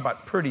teach me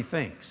about pretty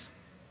things.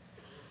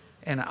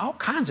 And all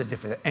kinds of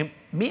different things.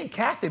 And me and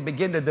Kathy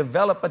began to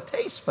develop a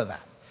taste for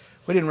that.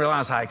 We didn't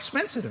realize how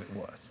expensive it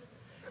was.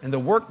 And the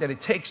work that it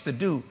takes to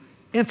do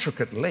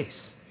intricate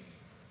lace.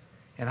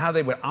 And how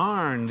they would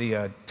iron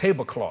the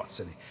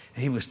tablecloths. And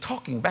he was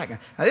talking back.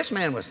 Now this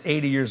man was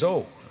 80 years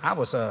old. I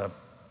was,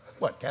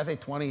 Kathy,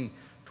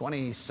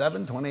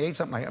 27, 28,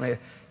 something like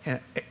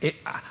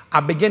that. I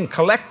began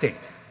collecting.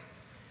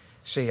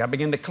 See, I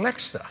began to collect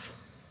stuff.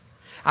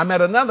 I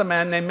met another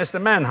man named Mr.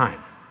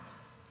 Mannheim,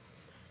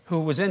 who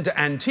was into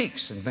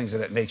antiques and things of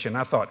that nature. And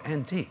I thought,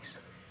 antiques.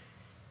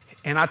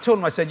 And I told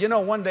him, I said,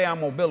 one day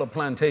I'm going to build a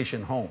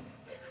plantation home.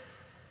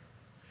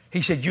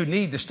 He said, you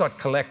need to start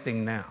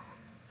collecting now.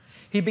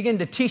 He began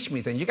to teach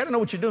me things. You got to know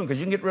what you're doing because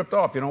you can get ripped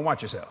off if you don't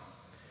watch yourself.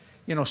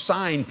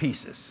 Sign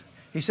pieces.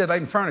 He said,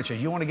 like in furniture,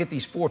 you want to get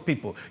these 4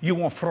 people. You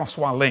want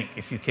Francois Link,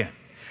 if you can.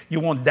 You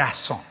want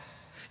Dasson.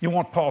 You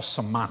want Paul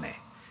Samani.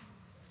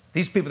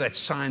 These people that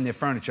sign their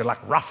furniture, like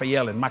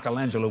Raphael and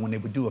Michelangelo when they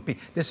would do a piece.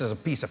 This is a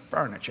piece of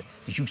furniture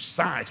that you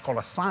sign. It's called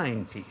a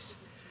sign piece.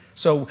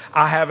 So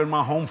I have in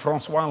my home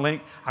Francois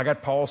Link. I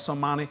got Paul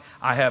Samani.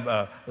 I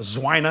have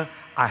Zweiner.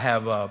 I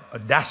have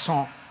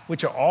Dasson,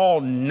 which are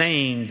all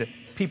named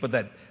people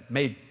that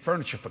made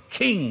furniture for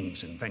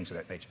kings and things of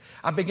that nature.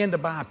 I began to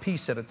buy a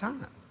piece at a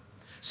time.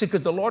 See,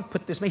 because the Lord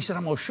put this, he said,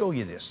 I'm going to show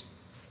you this.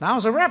 Now, I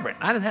was a reverend.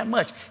 I didn't have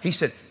much. He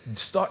said,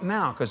 start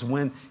now, because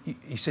when,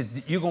 he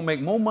said, you're going to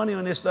make more money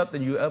on this stuff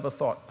than you ever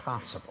thought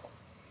possible.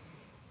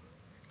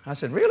 I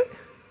said, really?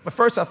 But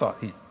first I thought,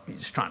 he's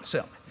just trying to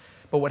sell me.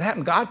 But what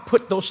happened, God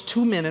put those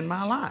 2 men in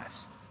my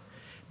lives,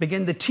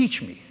 began to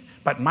teach me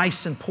about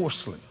mice and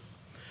porcelain,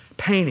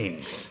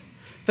 paintings,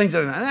 things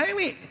like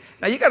that.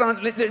 Now, you got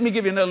to, let me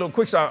give you another little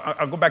quick story.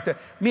 I'll go back to,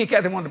 me and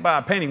Kathy wanted to buy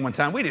a painting one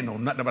time. We didn't know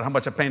nothing about how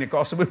much a painting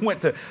cost. So we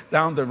went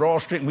down to Raw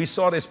Street and we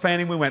saw this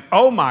painting. We went,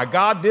 oh my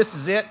God, this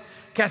is it.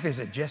 Kathy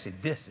said, Jesse,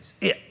 this is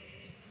it.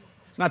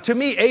 Now, to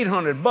me,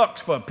 $800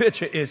 for a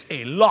picture is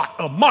a lot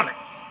of money.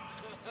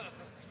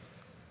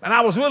 And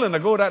I was willing to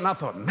go there and I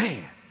thought,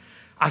 man,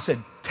 I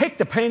said, take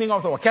the painting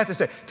off the wall. Kathy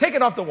said, take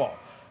it off the wall.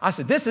 I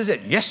said, this is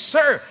it. Yes,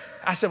 sir.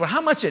 I said, well,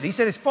 how much is it? He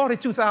said, it's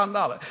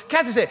 $42,000.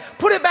 Kathy said,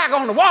 put it back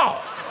on the wall.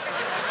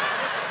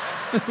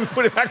 We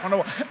put it back on the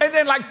wall. And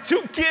then like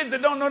two kids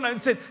that don't know nothing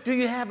said, do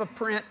you have a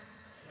print?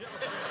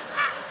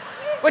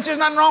 Which is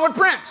nothing wrong with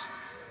prints.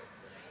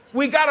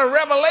 We got a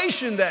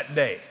revelation that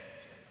day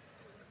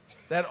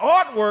that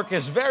artwork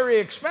is very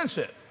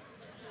expensive.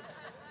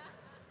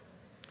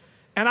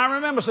 And I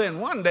remember saying,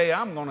 one day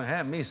I'm going to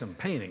have me some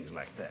paintings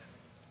like that.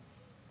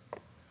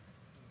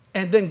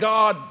 And then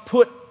God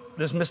put,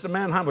 this Mr.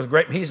 Mannheim was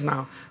great, he's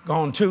now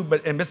gone too,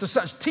 and Mr.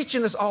 Such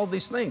teaching us all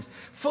these things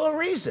for a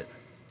reason.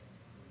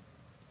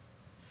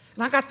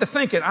 And I got to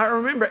thinking, I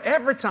remember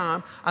every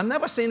time, I've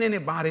never seen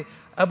anybody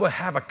ever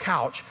have a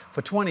couch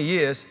for 20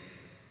 years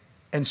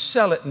and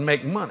sell it and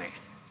make money.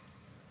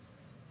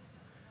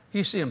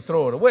 You see them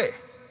throw it away,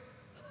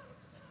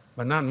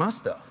 but not my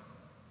stuff.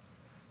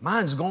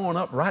 Mine's going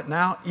up right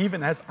now,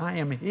 even as I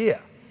am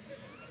here.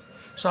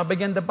 So I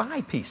began to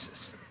buy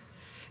pieces.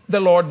 The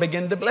Lord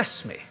began to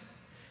bless me.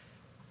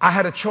 I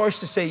had a choice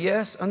to say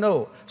yes or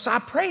no. So I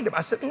prayed him.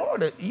 I said,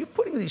 Lord, are you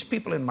putting these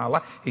people in my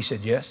life? He said,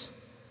 yes.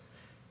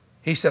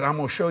 He said, I'm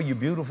going to show you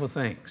beautiful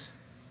things.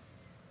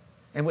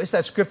 And what's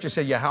that scripture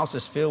said, your house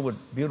is filled with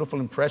beautiful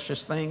and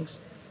precious things?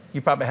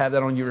 You probably have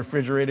that on your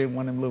refrigerator,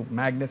 one of them little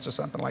magnets or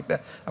something like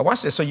that. I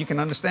watched this so you can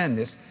understand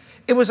this.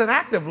 It was an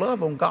act of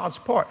love on God's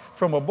part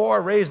from a boy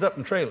raised up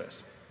in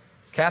trailers.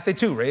 Kathy,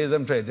 too, raised up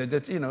in trailers.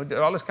 Just, you know,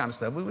 all this kind of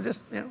stuff. We were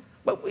just, you know,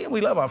 but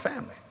we love our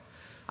family.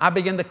 I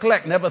began to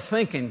collect, never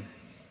thinking.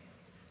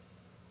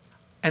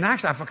 And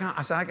actually, I forgot.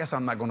 I said, I guess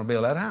I'm not going to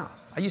build that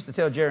house. I used to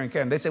tell Jerry and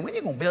Karen, they said, when are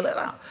you going to build that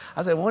house?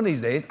 I said, one of these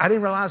days. I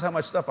didn't realize how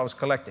much stuff I was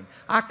collecting.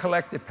 I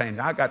collected paintings.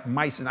 I got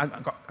mice and I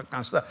got all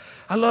kind of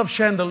stuff. I love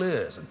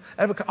chandeliers and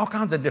all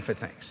kinds of different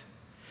things.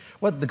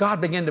 Well,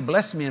 God began to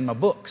bless me in my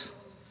books,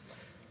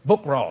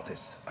 book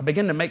royalties. I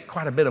began to make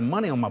quite a bit of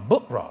money on my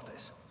book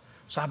royalties.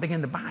 So I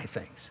began to buy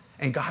things,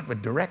 and God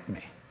would direct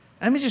me.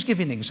 Let me just give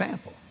you an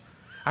example.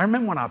 I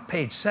remember when I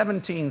paid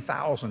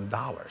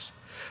 $17,000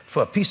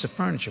 for a piece of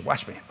furniture,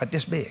 watch me, about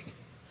this big,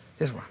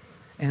 this one,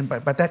 and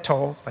about that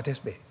tall, about this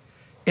big,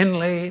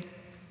 inlaid,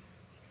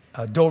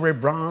 doré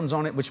bronze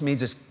on it, which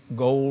means it's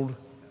gold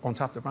on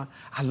top of the bronze.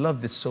 I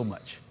loved it so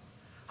much.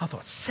 I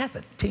thought,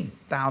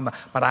 $17,000,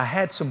 but I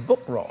had some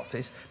book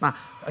royalties. Now,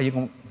 are you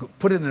going to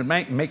put it in the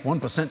bank and make 1%,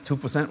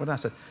 2%? What I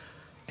said,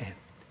 and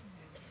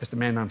Mr.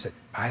 Mannheim said,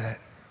 buy that.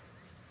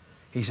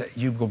 He said,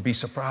 you're going to be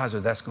surprised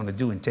what that's going to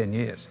do in 10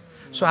 years.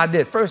 So I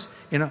did first,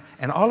 you know,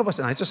 and all of a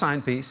sudden, it's a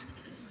signed piece.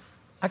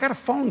 I got a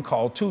phone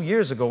call 2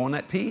 years ago on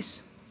that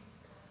piece.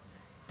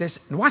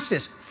 Watch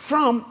this,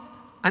 from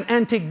an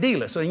antique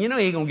dealer. So, you know,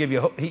 he's going to give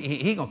you,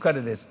 he going to cut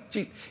it as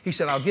cheap. He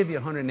said, I'll give you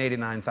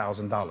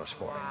 $189,000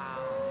 for it. Wow.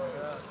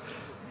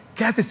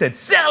 Kathy said,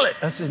 sell it.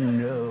 I said,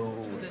 no.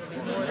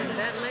 More than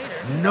that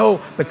later.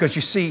 No, because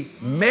you see,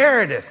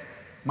 Meredith,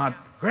 my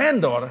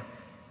granddaughter,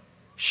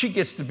 she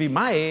gets to be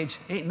my age,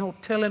 ain't no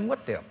telling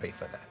what they'll pay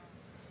for that.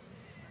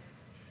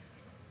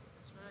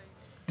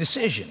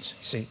 Decisions,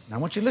 see. Now I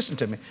want you to listen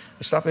to me.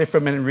 Stop there for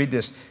a minute and read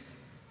this.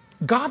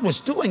 God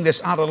was doing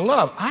this out of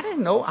love. I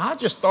didn't know. I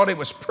just thought it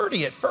was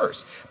pretty at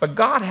first. But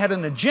God had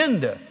an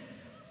agenda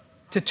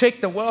to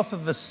take the wealth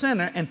of the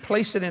sinner and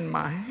place it in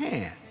my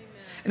hand.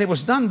 And it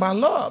was done by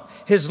love.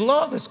 His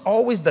love is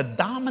always the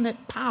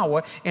dominant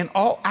power in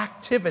all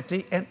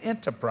activity and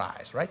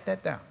enterprise. Write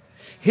that down.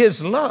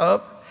 His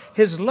love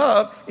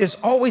is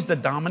always the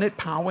dominant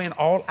power in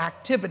all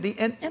activity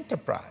and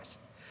enterprise.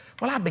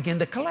 Well, I began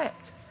to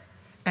collect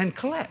and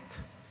collect.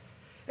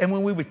 And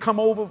when we would come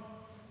over,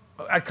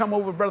 I'd come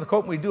over with Brother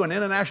Copeland, we'd do an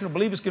international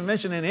believers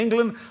convention in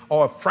England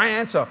or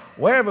France or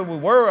wherever we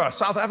were, or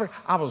South Africa,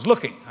 I was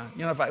looking.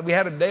 You know, if we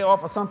had a day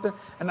off or something,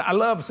 and I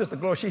love Sister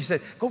Gloria, she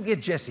said, go get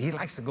Jesse. He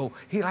likes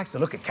to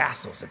look at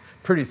castles and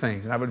pretty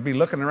things. And I would be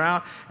looking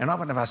around, and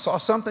often if I saw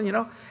something, you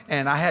know,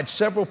 and I had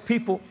several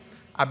people,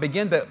 I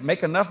began to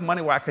make enough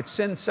money where I could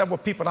send several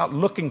people out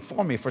looking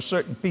for me for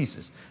certain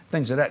pieces,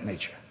 things of that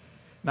nature.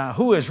 Now,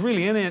 who is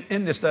really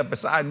in this stuff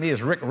beside me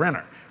is Rick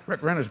Renner.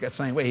 Rick Renner's got the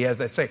same way. He has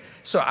that same.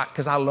 So,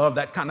 because I love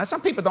that kind. Now,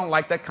 some people don't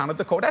like that kind of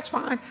decor. That's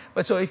fine.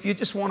 But so if you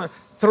just want to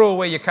throw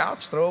away your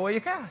couch, throw away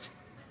your couch.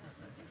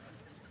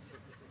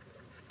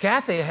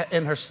 Kathy,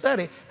 in her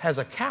study, has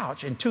a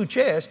couch and 2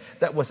 chairs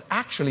that was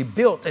actually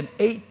built in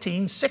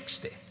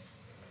 1860.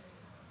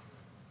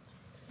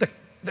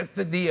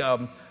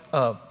 The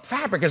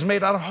fabric is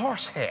made out of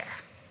horsehair.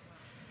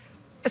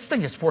 This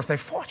thing is worth a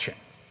fortune.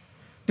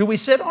 Do we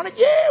sit on it?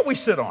 Yeah, we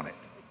sit on it.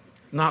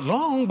 Not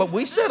long, but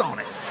we sit on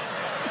it.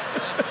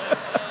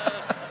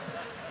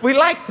 We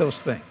like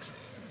those things.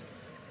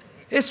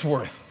 It's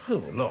worth,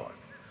 oh, Lord.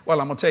 Well,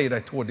 I'm going to tell you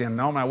that toward the end.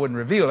 Normally, I wouldn't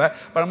reveal that,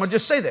 but I'm going to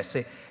just say this.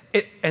 See,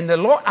 and the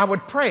Lord, I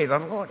would pray,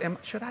 Lord,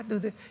 should I do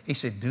this? He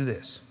said, do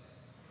this,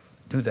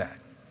 do that,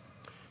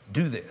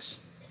 do this.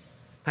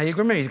 Now, you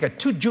remember, he's got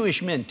 2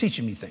 Jewish men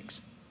teaching me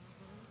things.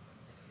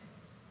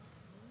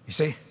 You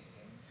see?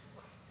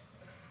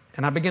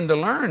 And I began to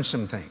learn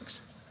some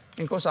things.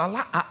 And of course,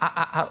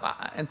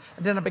 and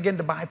then I began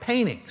to buy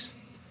paintings.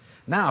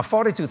 Now, a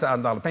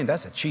 $42,000 painting,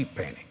 that's a cheap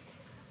painting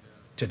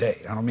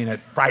today. I don't mean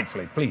that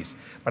pridefully, please.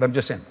 But I'm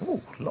just saying,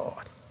 oh,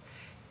 Lord.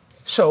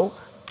 So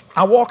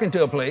I walk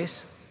into a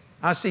place,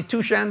 I see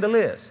two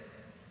chandeliers.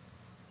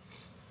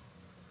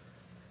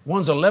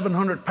 One's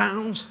 1,100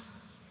 pounds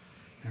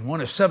and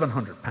one is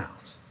 700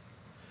 pounds.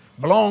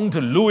 Belonged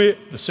to Louis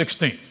the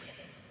 16th,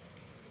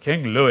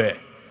 King Louis.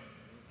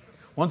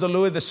 One's a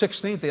Louis the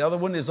 16th, the other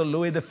one is a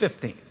Louis the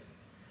 15th.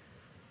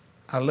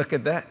 I look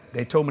at that.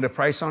 They told me the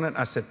price on it.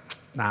 I said,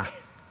 nah.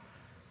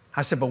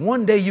 I said, but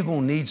one day you're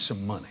going to need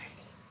some money.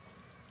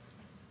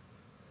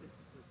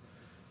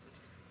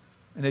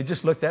 And they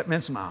just looked at me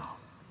and smiled.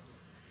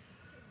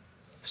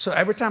 So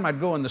every time I'd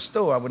go in the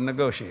store, I would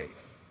negotiate.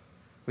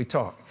 We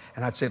talk.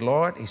 And I'd say,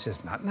 Lord, he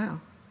says, not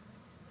now.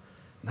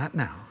 Not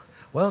now.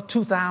 Well,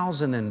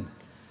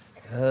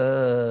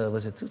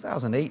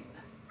 2008,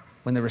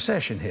 when the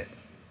recession hit?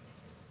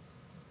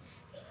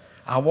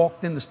 I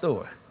walked in the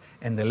store,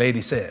 and the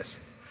lady says,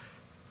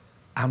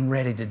 I'm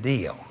ready to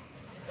deal.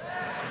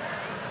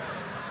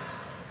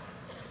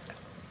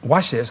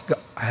 Watch this.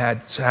 I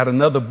had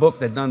another book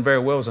that done very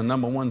well. It was a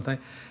 #1 thing.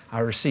 I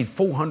received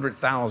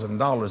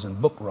 $400,000 in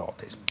book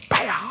royalties.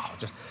 Pow!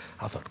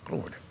 I thought,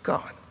 glory to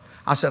God.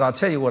 I said, I'll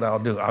tell you what I'll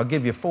do. I'll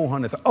give you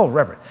 $400,000. Oh,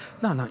 Reverend,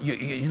 no,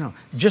 you know,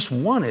 just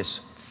one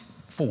is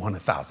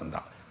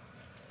 $400,000.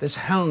 This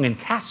hung in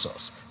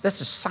castles.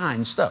 This is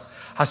signed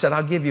stuff. I said,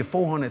 I'll give you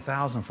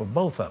 $400,000 for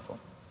both of them.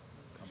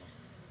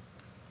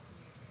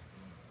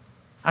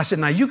 I said,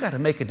 now you got to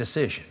make a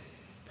decision.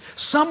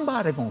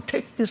 Somebody gonna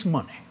take this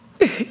money.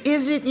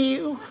 Is it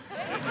you?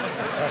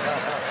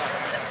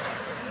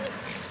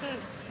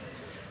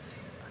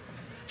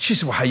 She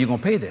said, well, how are you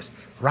gonna pay this?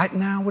 Right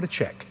now with a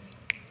check,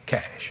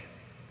 cash.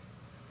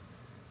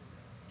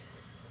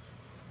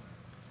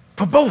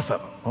 For both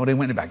of them. Oh, they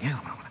went back. Yeah,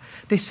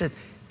 they said,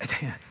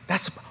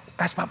 that's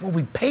about what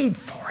we paid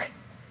for it.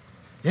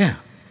 Yeah.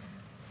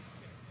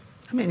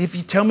 I mean, if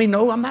you tell me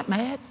no, I'm not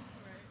mad.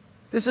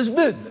 This is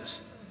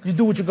business. You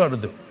do what you got to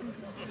do.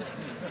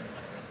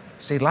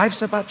 See,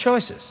 life's about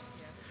choices.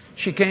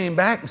 She came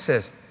back and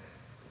says,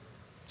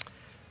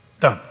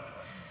 done.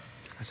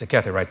 I said,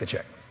 Kathy, write the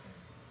check.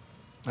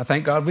 I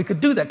thank God we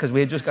could do that because we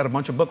had just got a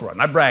bunch of book writing.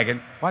 Not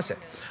bragging. Watch that.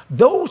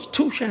 Those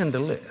two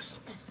chandeliers,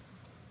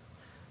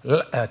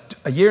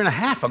 a year and a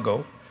half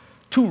ago,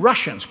 two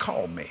Russians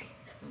called me.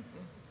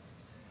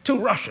 Two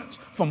Russians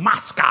from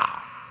Moscow.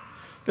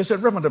 They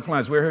said, Reverend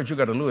Duplantis, we heard you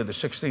got a Louis the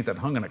 16th that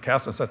hung in a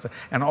castle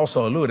and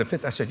also a Louis the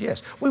 5th. I said,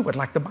 yes, we would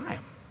like to buy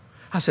them.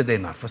 I said, they're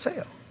not for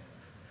sale.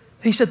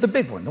 He said, the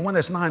big one, the one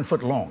that's 9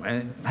 foot long.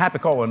 And Happy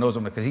Caller knows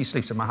him because he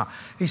sleeps in my house.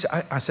 He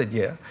said, I said,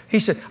 yeah. He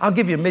said, I'll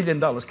give you $1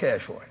 million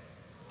cash for it.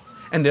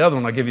 And the other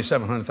one, I'll give you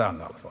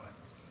 $700,000 for it.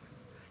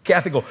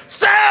 Kathy go,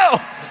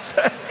 sell!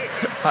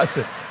 I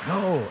said,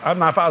 no,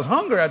 if I was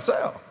hungry, I'd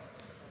sell.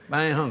 But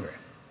I ain't hungry.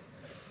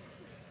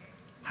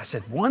 I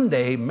said, one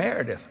day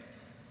Meredith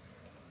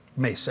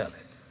may sell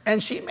it,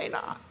 and she may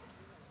not.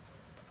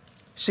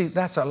 See,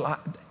 that's a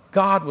lot.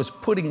 God was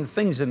putting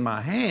things in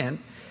my hand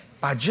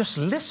by just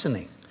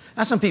listening.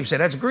 Now, some people say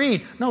that's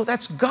greed. No,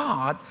 that's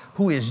God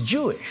who is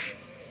Jewish.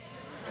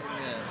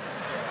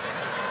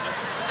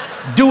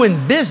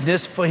 Doing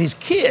business for his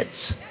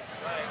kids.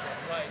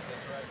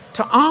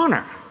 To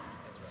honor.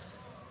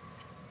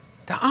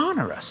 To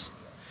honor us.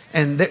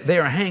 And they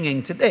are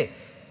hanging today.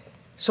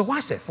 So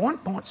watch that,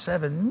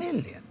 1.7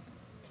 million.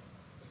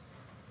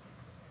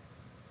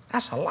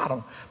 That's a lot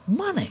of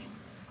money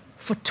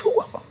for two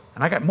of them.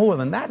 And I got more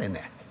than that in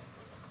there.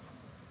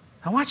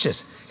 Now watch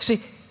this.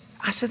 See,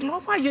 I said,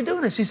 Lord, why are you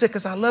doing this? He said,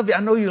 because I love you. I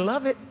know you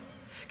love it.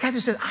 Kathy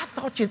said, I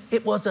thought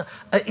it was an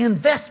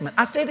investment.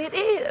 I said, it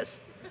is.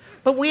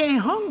 But we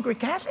ain't hungry,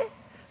 Kathy.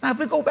 Now, if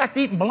we go back to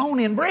eating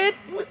bologna and bread,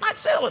 we might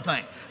sell the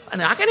thing.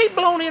 And I can eat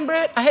bologna and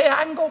bread. Hey,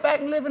 I can go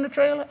back and live in the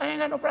trailer. I ain't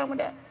got no problem with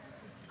that.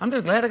 I'm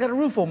just glad I got a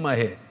roof over my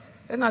head.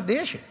 That's not the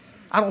issue.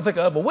 I don't think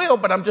I ever will,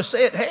 but I'm just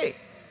saying, hey.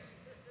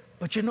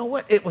 But you know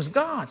what? It was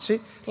God. See,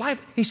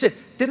 life, he said,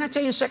 didn't I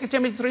tell you in 2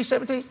 Timothy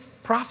 3:17?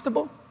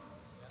 Profitable.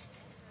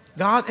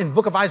 God in the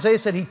book of Isaiah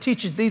said he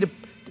teaches thee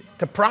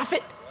to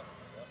profit.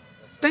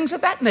 Things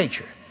of that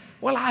nature.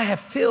 Well, I have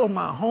filled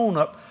my home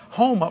up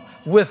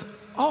with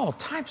all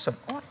types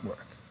of artwork.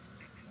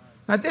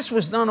 Now, this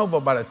was done over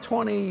about a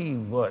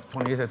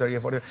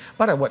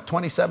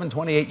 27,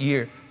 28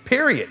 year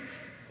period.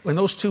 When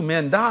those two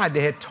men died,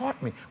 they had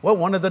taught me. Well,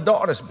 one of the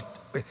daughters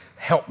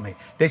helped me.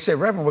 They said,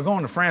 Reverend, we're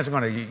going to France.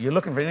 You're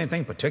looking for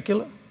anything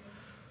particular?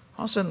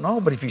 I said, no,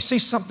 but if you see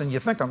something you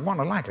think I'm going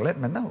to like, let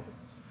me know.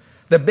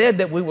 The bed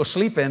that we will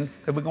sleep in,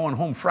 because we're going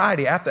home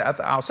Friday after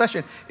our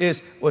session,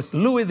 was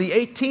Louis the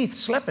 18th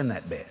slept in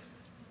that bed.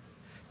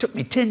 Took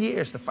me 10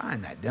 years to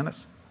find that,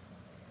 Dennis.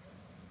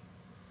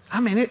 I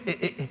mean,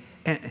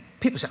 and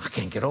people say, I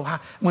can't get over.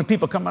 When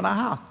people come in our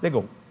house, they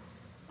go,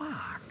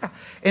 wow.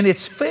 And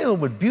it's filled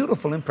with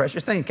beautiful and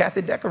precious things.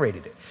 Kathy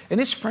decorated it.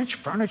 And it's French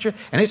furniture,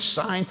 and it's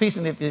signed piece.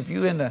 And if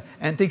you're in the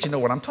antiques, you know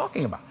what I'm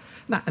talking about.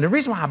 Now, and the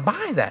reason why I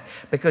buy that,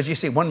 because you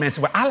see, one man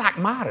said, well, I like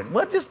modern.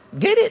 Well, just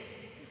get it.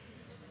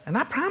 And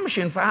I promise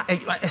you,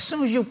 as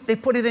soon as they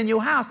put it in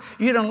your house,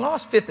 you done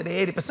lost 50 to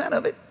 80%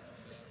 of it.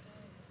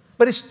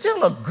 But it's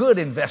still a good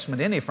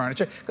investment, any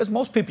furniture, because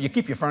most people, you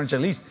keep your furniture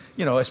at least,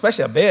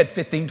 especially a bed,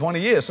 15,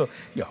 20 years. So,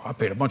 I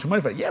paid a bunch of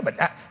money for it. Yeah, but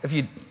if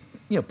you,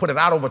 put it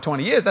out over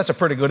 20 years, that's a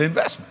pretty good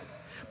investment.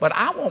 But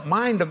I want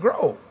mine to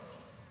grow,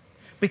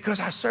 because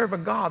I serve a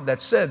God that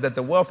said that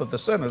the wealth of the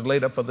sinner is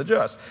laid up for the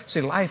just.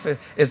 See, life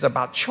is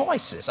about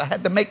choices. I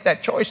had to make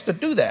that choice to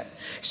do that.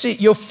 See,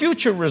 your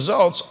future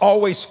results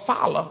always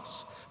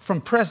follows from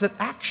present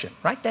action.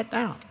 Write that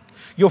down.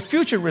 Your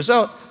future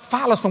result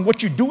follows from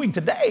what you're doing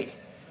today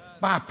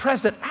by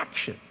present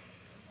action.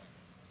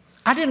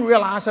 I didn't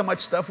realize how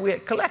much stuff we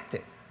had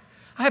collected.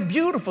 I have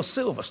beautiful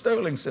silver,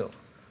 sterling silver.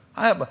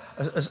 I have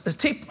a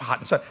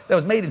teapot that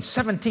was made in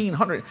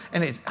 1700,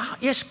 and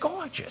it's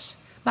gorgeous.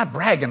 Not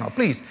bragging, or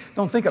please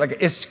don't think it like it.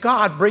 It's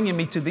God bringing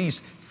me to these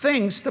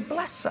things to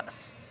bless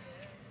us.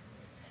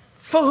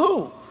 For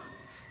who?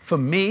 For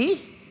me,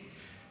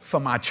 for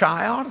my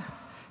child,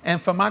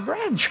 and for my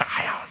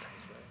grandchild.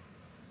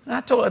 And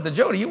I told her,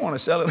 Jody, you want to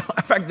sell it?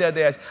 In fact, the other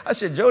day, I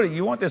said, Jody,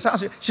 you want this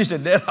house? She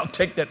said, Dad, I'll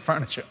take that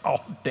furniture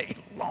all day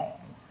long.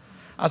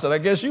 I said, I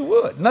guess you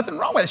would. Nothing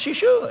wrong with it. She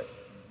should.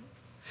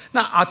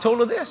 Now, I told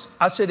her this.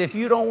 I said, if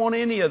you don't want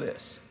any of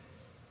this,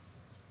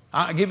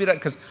 I'll give you that,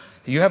 because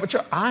you have a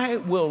choice. I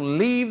will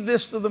leave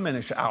this to the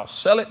ministry. I'll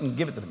sell it and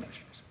give it to the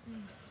ministries.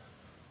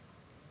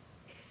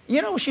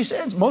 You know what she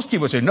said? Most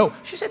people say no.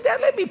 She said, Dad,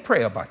 let me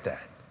pray about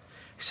that.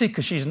 See,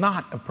 because she's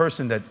not a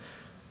person that,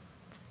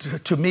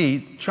 to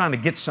me, trying to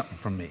get something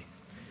from me.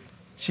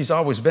 She's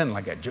always been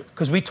like that,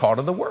 because we taught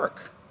her the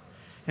work.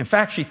 In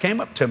fact, she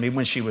came up to me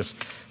when she was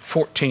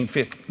 16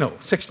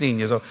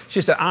 years old.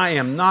 She said, I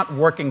am not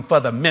working for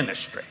the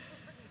ministry.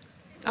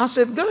 I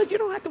said, good, you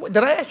don't have to work.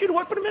 Did I ask you to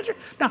work for the ministry?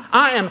 No,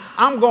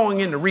 I'm going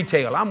into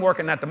retail. I'm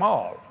working at the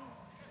mall.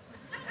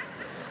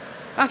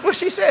 That's what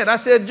she said. I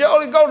said,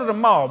 Jolie, go to the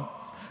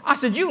mall. I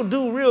said, you'll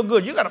do real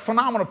good. You got a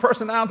phenomenal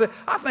personality.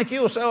 I think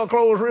you'll sell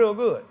clothes real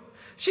good.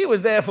 She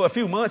was there for a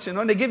few months,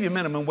 and they give you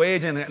minimum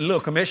wage and a little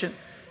commission.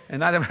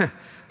 And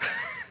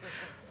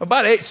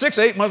about 6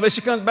 or 8 months later,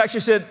 she comes back. She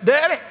said,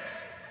 Daddy,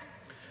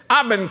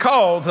 I've been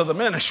called to the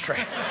ministry.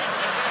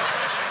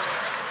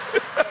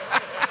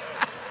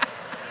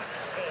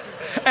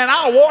 And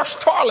I'll wash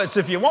toilets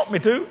if you want me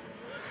to,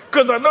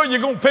 because I know you're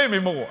going to pay me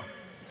more.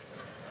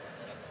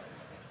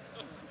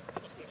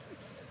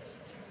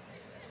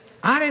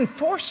 I didn't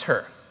force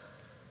her.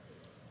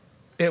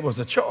 It was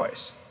a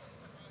choice.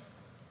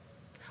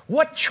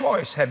 What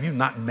choice have you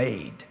not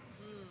made?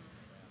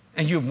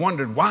 And you've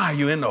wondered why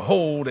you're in the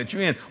hole that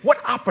you're in.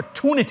 What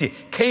opportunity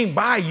came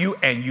by you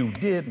and you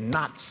did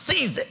not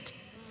seize it?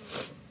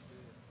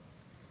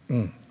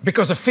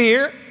 Because of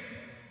fear?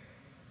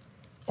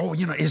 Oh,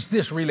 is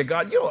this really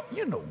God?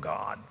 You know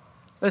God.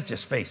 Let's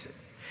just face it.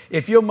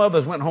 If your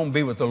mother's went home to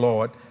be with the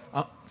Lord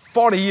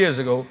 40 years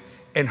ago,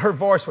 and her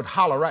voice would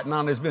holler right now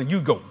in this building, you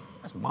go,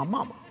 that's my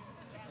mama.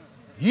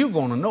 You're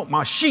going to know.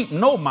 My sheep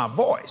know my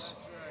voice.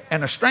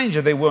 And a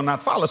stranger they will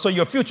not follow. So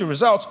your future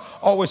results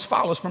always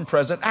follows from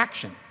present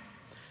action.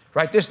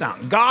 Write this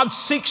down. God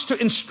seeks to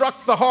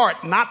instruct the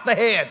heart, not the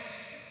head.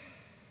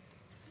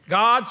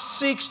 God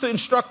seeks to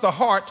instruct the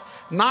heart,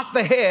 not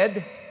the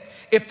head.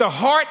 If the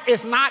heart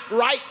is not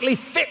rightly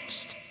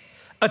fixed,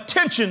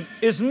 attention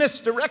is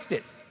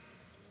misdirected.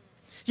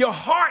 Your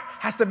heart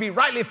has to be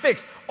rightly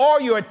fixed,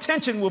 or your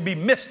attention will be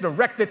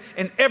misdirected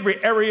in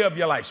every area of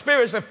your life,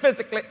 spiritually,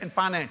 physically, and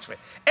financially.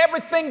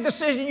 Everything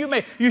decision you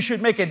make, you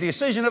should make a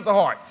decision of the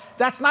heart.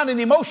 That's not an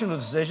emotional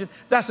decision.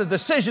 That's a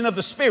decision of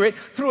the spirit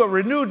through a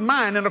renewed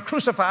mind and a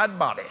crucified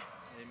body.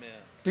 Amen.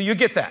 Do you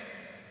get that?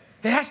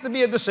 It has to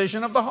be a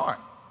decision of the heart.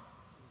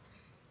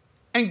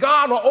 And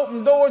God will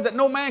open doors that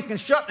no man can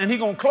shut, and He's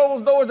going to close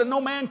doors that no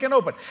man can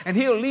open. And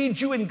He'll lead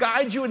you and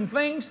guide you in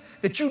things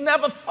that you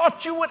never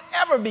thought you would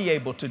ever be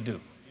able to do.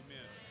 Amen.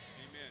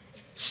 Amen.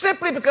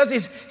 Simply because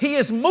He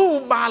is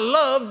moved by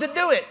love to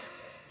do it.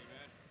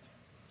 Amen.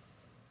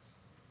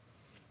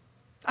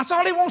 That's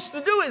all He wants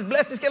to do is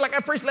bless His kids. Like I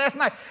preached last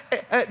night.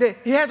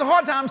 He has a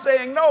hard time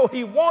saying no.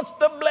 He wants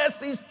to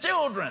bless His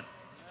children.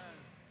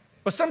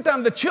 But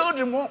sometimes the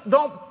children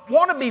don't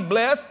want to be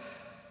blessed,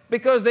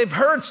 because they've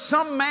heard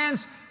some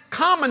man's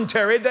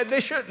commentary that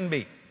they shouldn't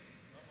be.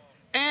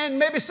 And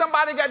maybe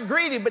somebody got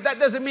greedy, but that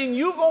doesn't mean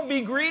you're going to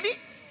be greedy.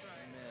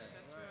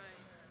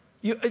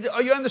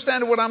 Are you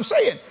understanding what I'm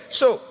saying?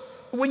 So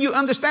when you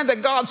understand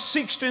that God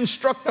seeks to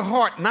instruct the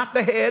heart, not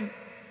the head,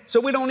 so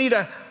we don't need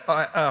a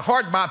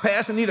heart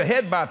bypass and need a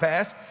head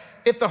bypass.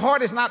 If the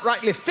heart is not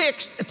rightly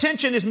fixed,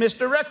 attention is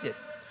misdirected.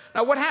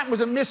 Now, what happens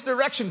when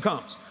misdirection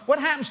comes? What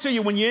happens to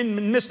you when you're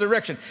in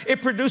misdirection?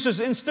 It produces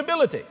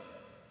instability.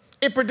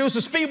 It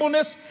produces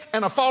feebleness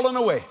and a falling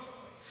away.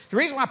 The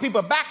reason why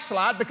people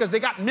backslide because they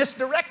got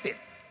misdirected.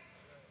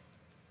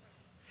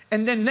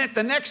 And then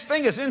the next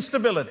thing is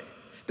instability.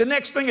 The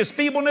next thing is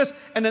feebleness,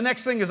 and the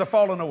next thing is a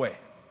falling away.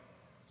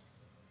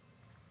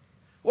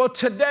 Well,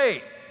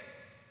 today,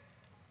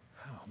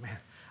 oh man,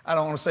 I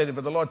don't want to say that,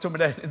 but the Lord told me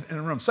that in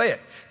the room. Say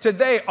it.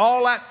 Today,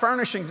 all that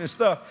furnishings and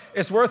stuff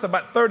is worth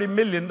about $30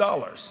 million.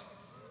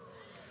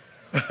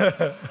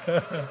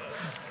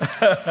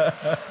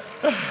 That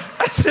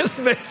just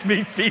makes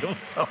me feel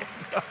so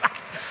good.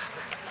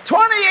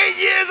 28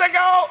 years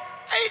ago,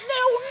 ain't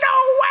no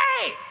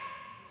way.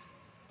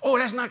 Oh,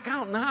 that's not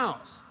counting the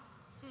house.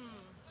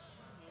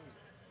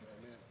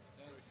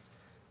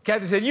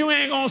 Kathy said, you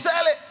ain't going to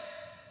sell it?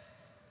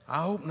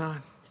 I hope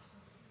not.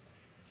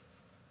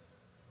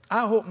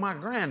 I hope my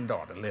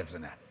granddaughter lives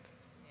in that.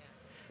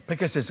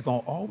 Because it's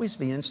going to always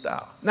be in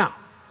style. Now,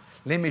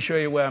 let me show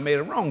you where I made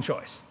a wrong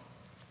choice.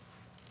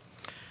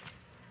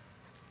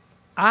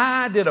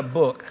 I did a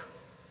book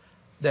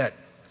that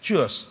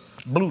just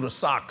blew the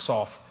socks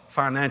off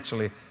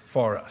financially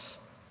for us.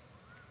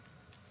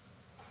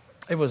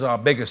 It was our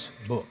biggest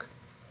book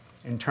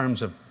in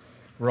terms of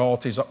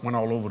royalties, went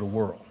all over the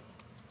world.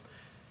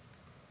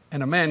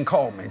 And a man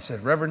called me and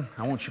said, Reverend,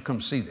 I want you to come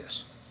see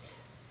this.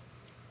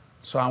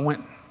 So I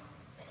went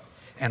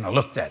and I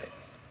looked at it.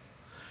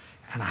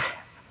 And I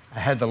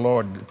had the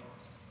Lord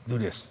do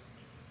this.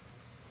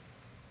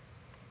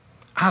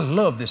 I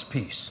love this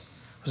piece.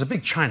 It was a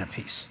big China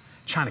piece,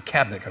 China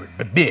cabinet,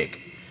 but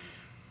big.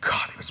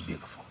 God, it was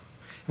beautiful.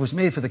 It was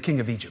made for the king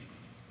of Egypt.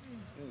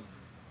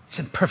 It's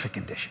in perfect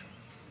condition.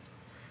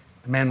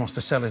 The man wants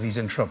to sell it, he's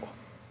in trouble.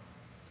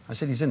 I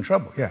said, he's in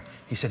trouble? Yeah.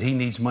 He said, he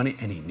needs money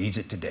and he needs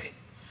it today.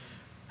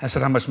 I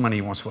said, how much money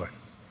he wants for it?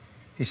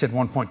 He said,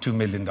 $1.2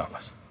 million.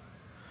 $1.2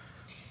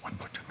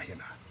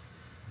 million.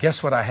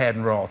 Guess what I had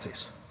in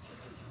royalties?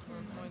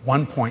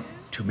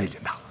 $1.2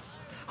 million.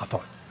 I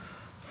thought,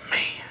 man.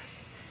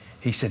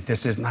 He said,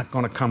 this is not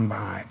going to come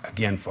by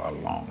again for a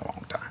long,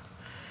 long time.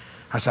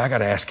 I said, I got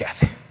to ask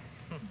Kathy.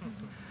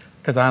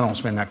 Because I don't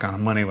spend that kind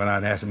of money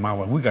without asking my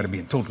wife. We got to be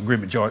in total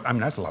agreement, George. I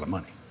mean, that's a lot of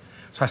money.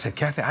 So I said,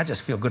 Kathy, I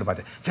just feel good about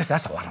that.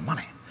 That's a lot of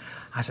money.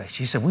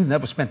 She said, we've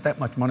never spent that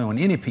much money on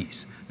any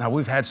piece. Now,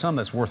 we've had some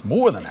that's worth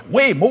more than that,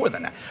 way more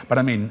than that. But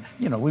I mean,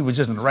 you know, we were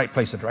just in the right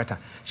place at the right time.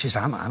 She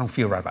said, I don't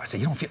feel right about it. I said,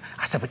 you don't feel?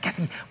 I said, but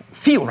Kathy,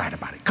 feel right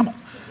about it. Come on.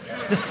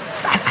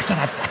 I said,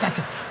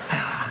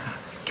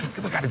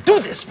 we got to do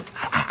this.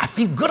 I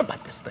feel good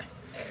about this thing.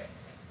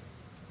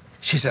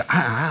 She said,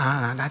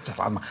 that's a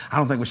lot of money. I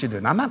don't think we should do it.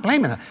 And I'm not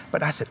blaming her,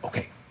 but I said,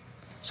 okay.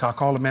 So I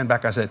called the man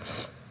back. I said,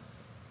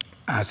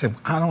 I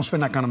don't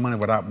spend that kind of money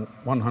without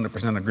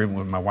 100% agreement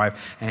with my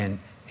wife. And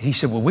he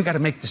said, well, we got to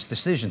make this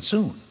decision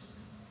soon.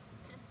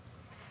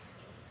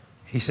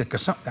 He said,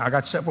 because I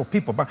got several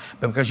people, but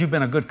because you've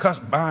been a good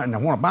customer, and I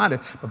want to buy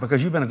it, but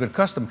because you've been a good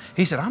customer,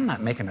 he said, I'm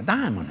not making a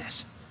dime on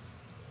this.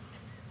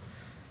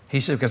 He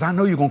said, because I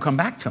know you're going to come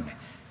back to me.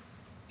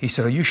 He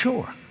said, are you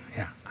sure?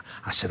 Yeah.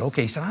 I said,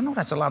 okay. He said, I know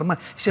that's a lot of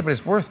money. He said, but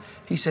it's worth,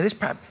 he said, it's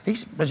probably,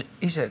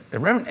 he said,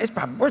 Reverend, it's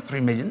probably worth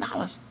 $3 million.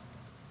 I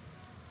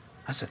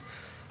said,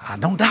 I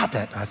don't doubt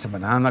that. I said,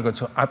 but I'm not going to.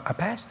 So I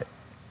passed it.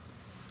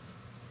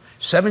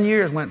 7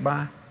 years went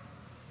by.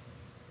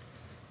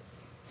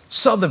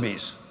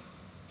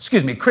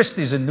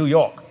 Christie's in New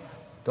York,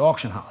 the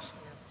auction house.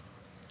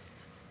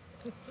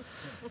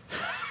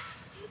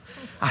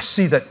 I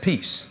see that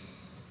piece.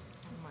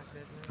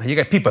 And you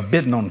got people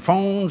bidding on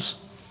phones.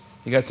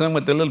 You got some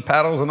with the little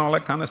paddles and all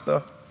that kind of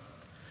stuff.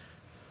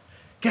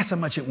 Guess how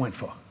much it went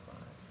for?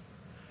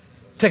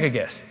 Take a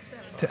guess.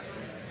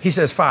 He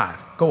says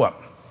 5. Go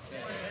up.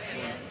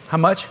 How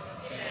much?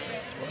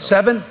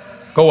 7?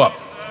 Go up.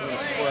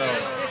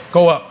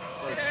 Go up.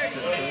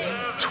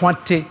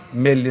 $20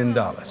 million.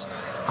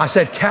 I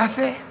said,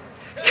 Kathy?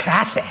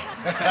 Kathy?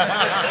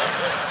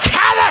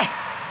 Kathy!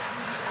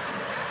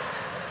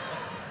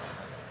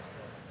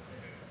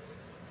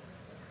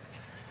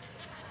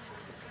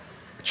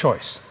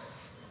 Choice.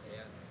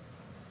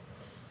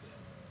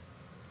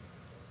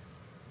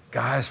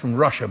 Guys from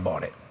Russia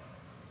bought it.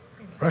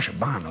 Russia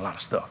buying a lot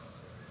of stuff.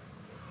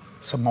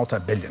 Some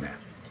multi-billionaire.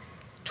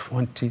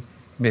 20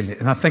 million.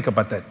 And I think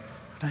about that.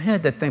 I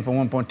had that thing for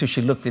 1.2.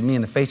 She looked at me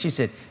in the face. She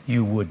said,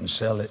 you wouldn't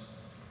sell it.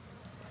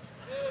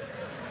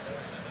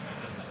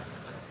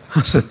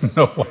 I said,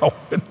 no, I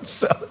wouldn't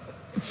sell it.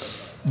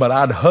 But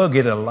I'd hug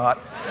it a lot.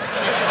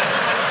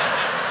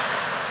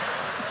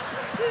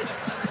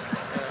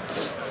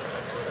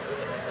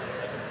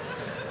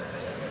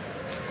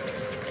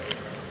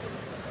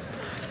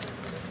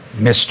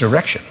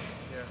 Misdirection.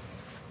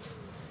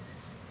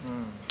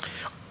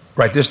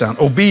 Write this down.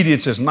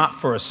 Obedience is not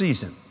for a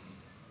season.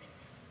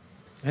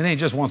 It ain't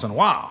just once in a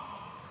while.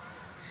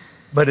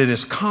 But it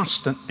is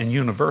constant and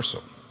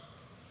universal.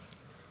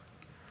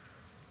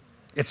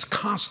 It's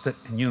constant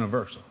and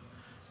universal.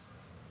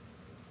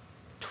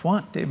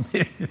 $20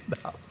 million.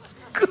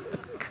 Good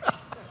God.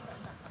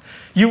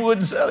 You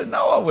wouldn't sell it?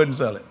 No, I wouldn't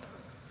sell it.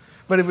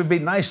 But it would be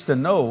nice to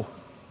know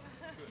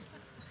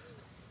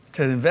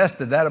to invest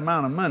that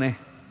amount of money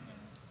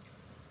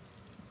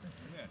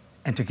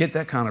and to get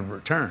that kind of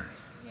return.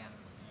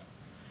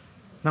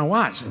 Now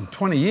watch, in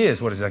 20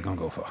 years, what is that going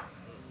to go for?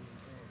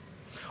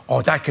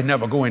 Oh, that could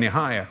never go any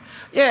higher.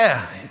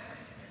 Yeah,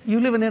 you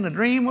living in a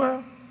dream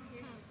world?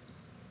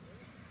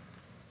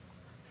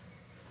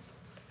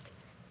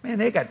 Man,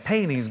 they got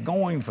paintings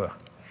going for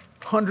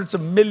hundreds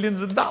of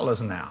millions of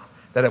dollars now.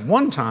 That at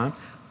one time,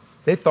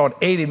 they thought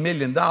 $80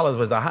 million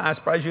was the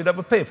highest price you'd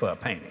ever pay for a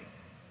painting.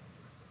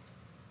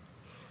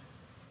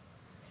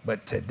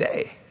 But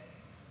today,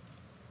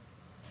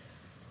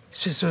 he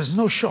says there's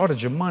no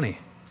shortage of money.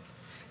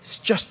 It's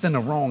just in the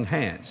wrong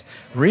hands.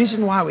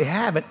 Reason why we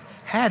haven't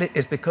had it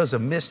is because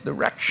of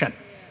misdirection.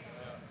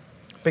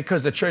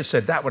 Because the church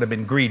said that would have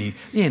been greedy.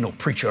 You ain't no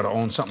preacher to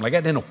own something like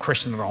that. There ain't no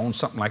Christian to own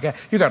something like that.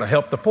 You got to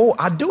help the poor.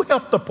 I do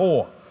help the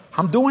poor.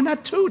 I'm doing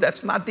that too.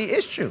 That's not the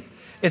issue.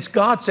 It's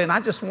God saying,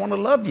 I just want to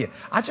love you.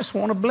 I just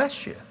want to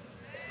bless you.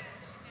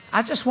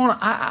 I just want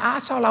to,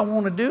 that's all I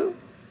want to do.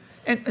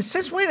 And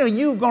since when are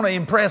you going to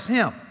impress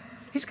him?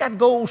 He's got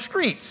gold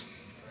streets.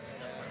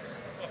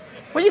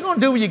 What are you going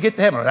to do when you get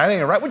to heaven? That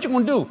ain't right. What you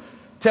going to do?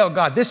 Tell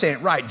God, this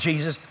ain't right,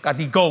 Jesus. Got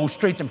these gold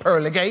streets and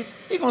pearly gates.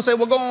 He's going to say,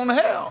 well, go on to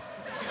hell.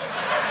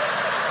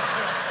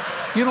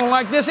 You don't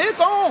like this? Here,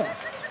 go on.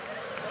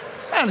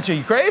 Man, are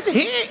you crazy?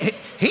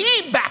 He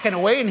ain't backing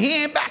away and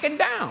he ain't backing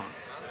down.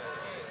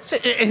 See,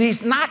 and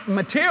he's not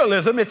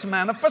materialism. It's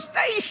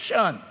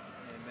manifestation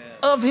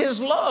of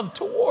his love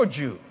towards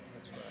you.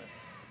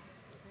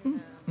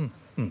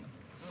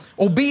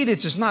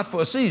 Obedience is not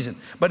for a season,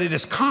 but it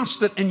is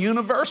constant and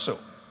universal.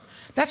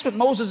 That's what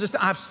Moses is.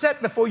 I've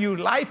set before you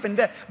life and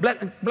death,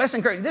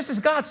 blessing, curse. This is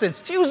God says,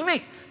 excuse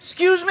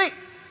me,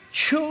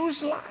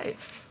 choose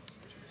life.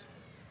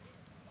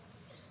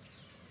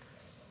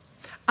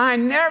 I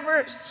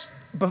never,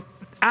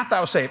 after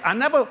I was saved, I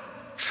never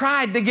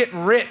tried to get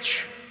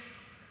rich.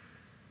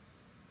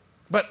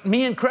 But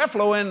me and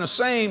Creflo are in the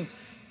same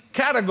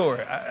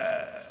category.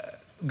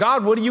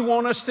 God, what do you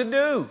want us to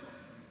do?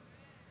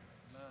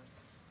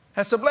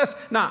 That's a blessing.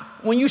 Now,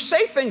 when you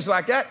say things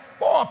like that,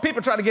 boy,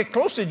 people try to get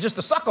close to you just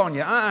to suck on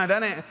you.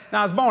 That ain't. Now,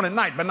 I was born at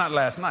night, but not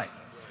last night.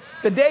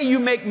 The day you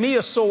make me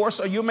a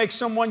source or you make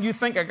someone you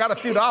think I got a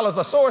few dollars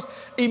a source,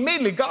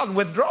 immediately God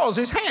withdraws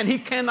his hand. He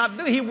cannot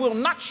do. He will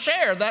not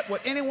share that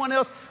with anyone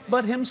else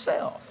but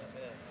himself.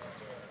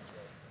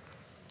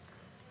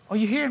 Are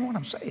you hearing what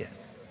I'm saying?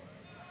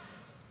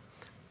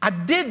 I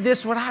did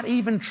this without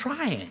even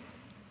trying.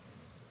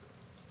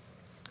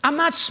 I'm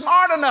not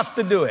smart enough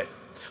to do it.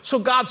 So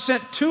God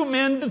sent 2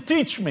 men to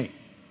teach me.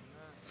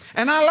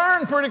 And I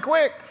learned pretty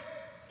quick.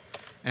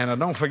 And I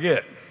don't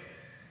forget.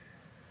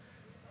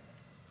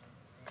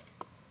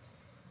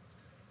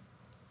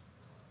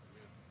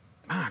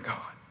 My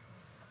God.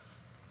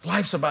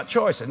 Life's about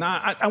choices.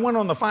 Now, I went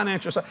on the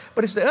financial side,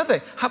 but it's the other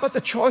thing. How about the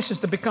choices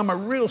to become a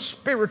real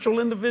spiritual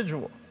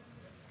individual?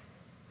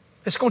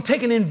 It's going to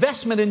take an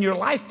investment in your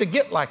life to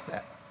get like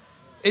that.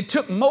 It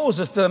took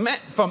Moses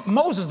for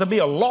Moses to be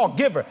a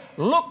lawgiver.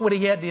 Look what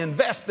he had to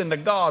invest into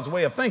God's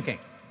way of thinking.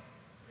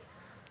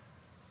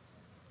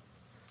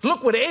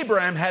 Look what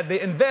Abraham had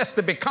to invest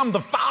to become the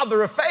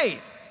father of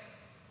faith.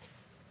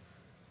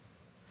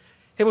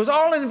 It was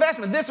all an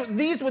investment.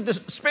 These were the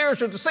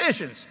spiritual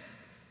decisions.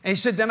 And he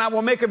said, then I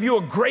will make of you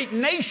a great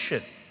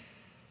nation.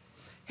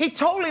 He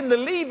told him to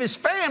leave his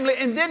family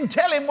and didn't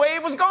tell him where he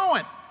was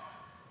going.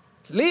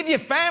 Leave your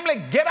family,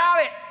 get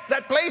out of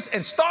that place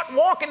and start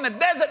walking the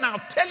desert, and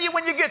I'll tell you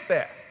when you get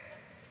there.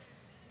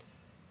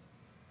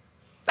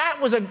 That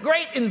was a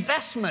great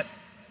investment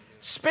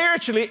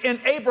spiritually in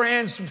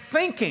Abraham's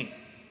thinking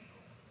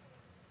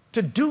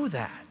to do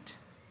that.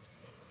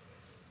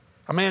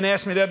 A man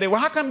asked me the other day,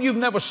 well, how come you've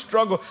never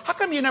struggled? How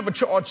come you never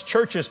charged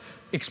churches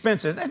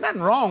expenses? There's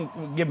nothing wrong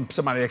with giving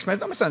somebody expenses.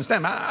 Don't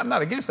misunderstand me. I'm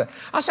not against that.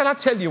 I said, I'll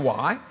tell you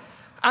why.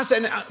 I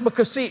said,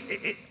 because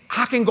see,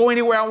 I can go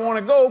anywhere I want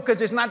to go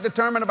because it's not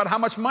determined about how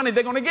much money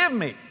they're going to give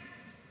me.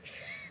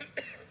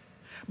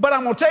 But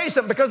I'm going to tell you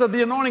something, because of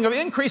the anointing of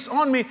increase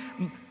on me,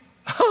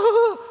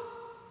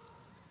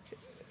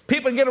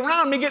 people get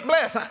around me get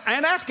blessed. I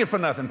ain't asking for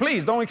nothing.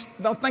 Please don't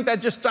think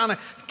that just trying to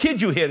kid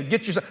you here to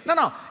get you.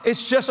 No,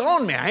 it's just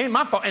on me. It ain't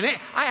my fault. And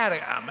I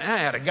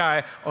had a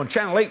guy on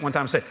Channel 8 one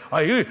time say, oh,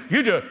 you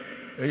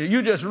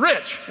just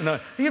rich.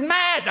 He's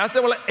mad. I said,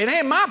 well, it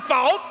ain't my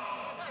fault.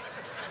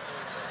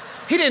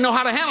 He didn't know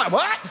how to handle it.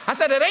 What? I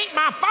said, it ain't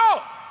my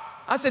fault.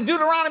 I said,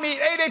 Deuteronomy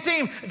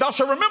 8:18, thou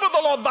shalt remember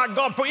the Lord thy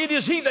God, for it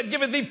is he that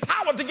giveth thee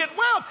power to get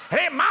wealth. It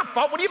ain't my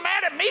fault. What are you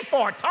mad at me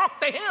for? Talk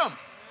to him.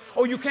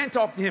 Oh, you can't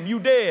talk to him. You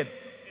dead.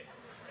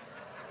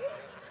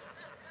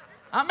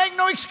 I make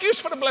no excuse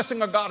for the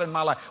blessing of God in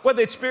my life,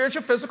 whether it's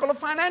spiritual, physical, or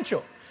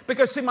financial.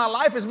 Because, see, my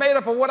life is made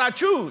up of what I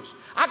choose.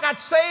 I got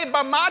saved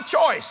by my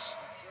choice.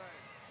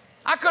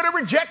 I could have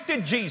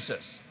rejected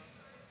Jesus.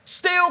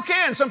 Still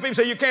can. Some people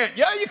say you can't.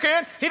 Yeah, you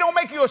can. He don't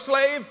make you a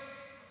slave.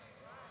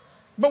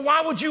 But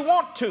why would you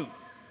want to?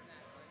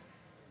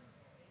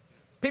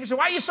 People say,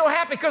 why are you so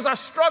happy? Because I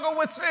struggle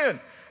with sin.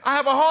 I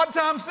have a hard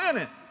time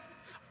sinning.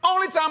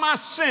 Only time I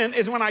sin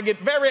is when I get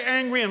very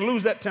angry and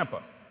lose that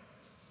temper.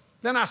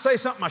 Then I say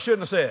something I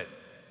shouldn't have said.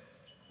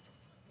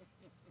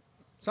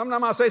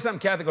 Sometimes I'll say something,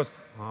 Kathy goes,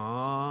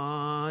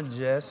 oh,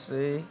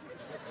 Jesse.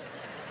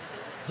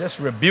 Just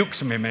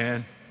rebukes me,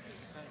 man.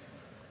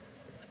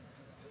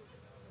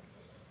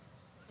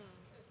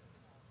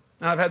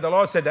 And I've had the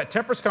Lord say, that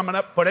temper's coming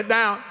up, put it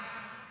down.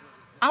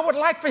 I would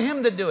like for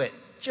him to do it.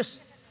 Just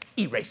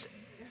erase it.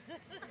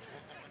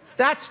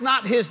 That's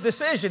not his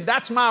decision.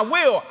 That's my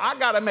will. I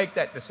got to make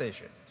that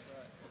decision.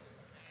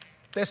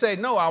 They say,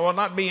 no, I will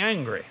not be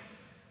angry.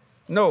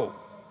 No.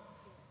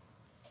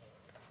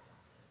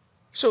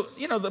 So,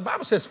 you know, the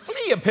Bible says,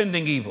 flee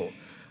impending evil.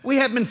 We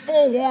have been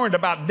forewarned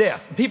about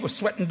death. People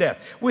sweating death.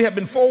 We have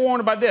been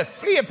forewarned about death.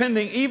 Flee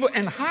impending evil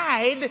and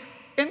hide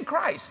in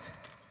Christ.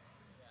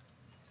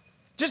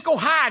 Just go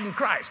hide in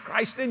Christ.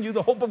 Christ in you,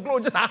 the hope of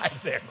glory. Just hide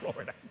there.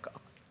 Glory to God.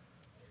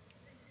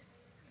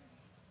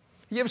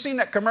 You ever seen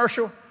that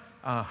commercial?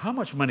 How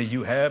much money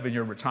you have in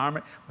your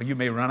retirement when you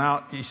may run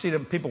out? You see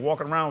them people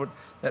walking around with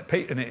that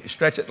paper and they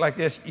stretch it like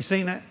this. You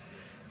seen that?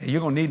 And you're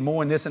going to need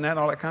more and this and that,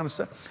 all that kind of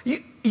stuff.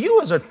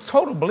 You as a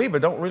total believer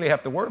don't really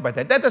have to worry about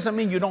that. That doesn't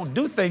mean you don't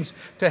do things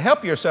to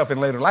help yourself in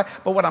later life.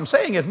 But what I'm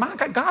saying is, my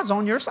God, God's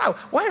on your side.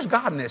 Where's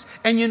God in this?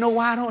 And you know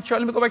why I don't charge?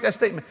 Let me go back to that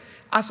statement.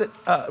 I said,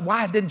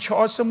 why I didn't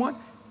charge someone?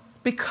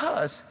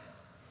 Because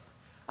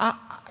I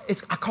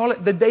call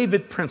it the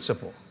David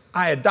principle.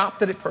 I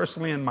adopted it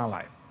personally in my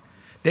life.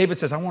 David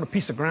says, I want a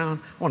piece of ground.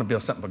 I want to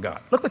build something for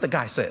God. Look what the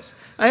guy says.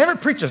 Now, every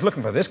preacher's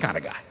looking for this kind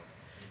of guy.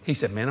 He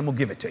said, man, I'm going to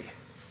give it to you.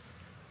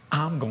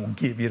 I'm going to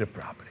give you the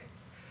property.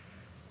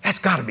 That's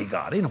got to be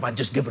God. Ain't nobody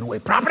just giving away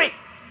property.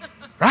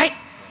 Right?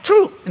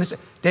 True. And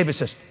David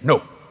says,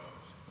 no.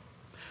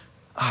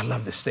 I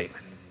love this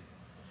statement.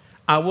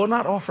 I will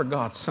not offer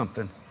God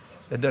something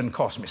that doesn't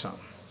cost me something.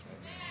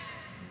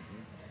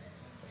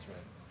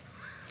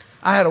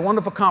 I had a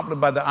wonderful compliment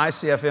by the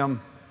ICFM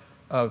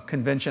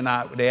convention.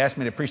 They asked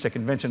me to preach the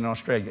convention in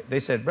Australia. They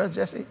said, Brother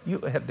Jesse, you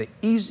have the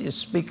easiest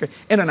speaker,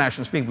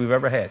 international speaker we've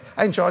ever had.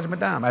 I didn't charge him a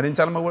dime. I didn't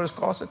tell him what it was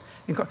costing.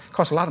 It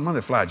cost a lot of money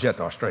to fly a jet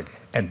to Australia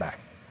and back.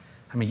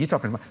 I mean, you're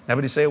talking about,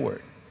 never did say a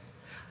word.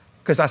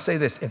 Because I say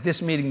this, if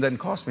this meeting doesn't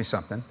cost me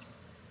something,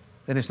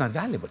 then it's not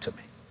valuable to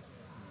me.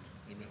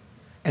 Amen.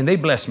 And they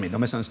blessed me. Don't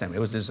misunderstand me.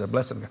 It was just a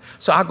blessing.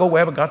 So I go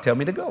wherever God tells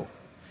me to go.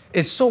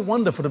 It's so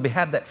wonderful to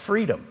have that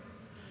freedom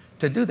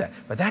to do that.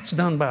 But that's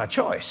done by a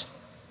choice.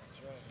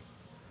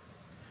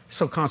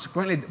 So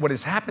consequently, what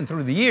has happened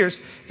through the years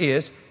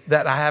is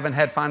that I haven't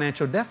had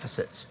financial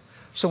deficits.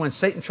 So when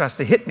Satan tries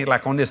to hit me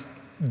like on this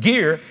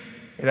gear,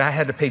 and I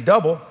had to pay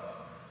double,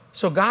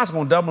 so God's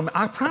going to double me.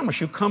 I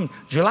promise you, come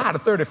July the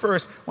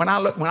 31st, when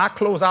I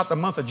close out the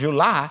month of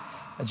July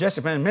at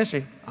Jesse Duplantis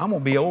Ministry, I'm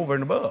going to be over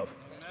and above.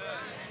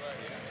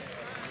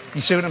 You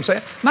see what I'm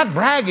saying? I'm not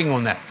bragging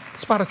on that.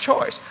 It's about a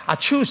choice. I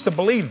choose to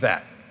believe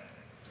that.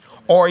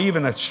 Or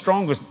even a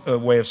stronger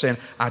way of saying,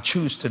 I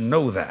choose to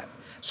know that.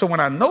 So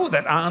when I know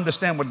that, I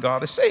understand what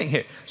God is saying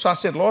here. So I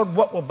said, Lord,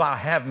 what will thou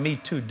have me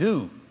to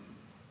do?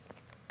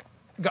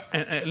 God,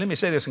 and let me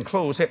say this and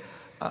close here.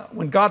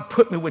 When God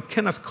put me with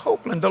Kenneth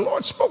Copeland, the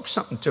Lord spoke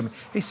something to me.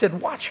 He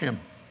said, watch him.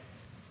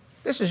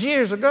 This is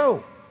years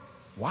ago.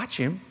 Watch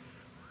him?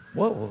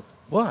 Whoa,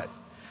 what?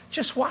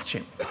 Just watch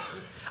him.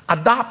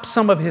 Adopt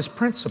some of his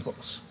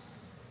principles.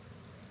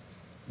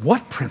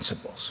 What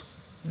principles?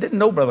 Didn't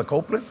know Brother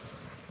Copeland.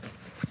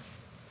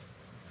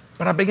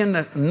 But I began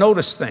to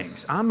notice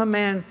things. I'm a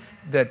man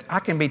that I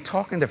can be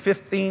talking to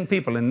 15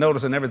 people and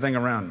noticing everything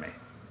around me.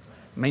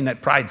 I mean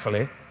that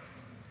pridefully.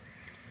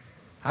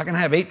 I can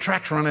have 8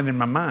 tracks running in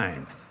my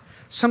mind,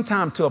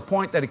 sometimes to a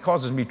point that it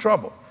causes me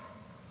trouble.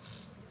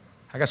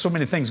 I got so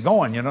many things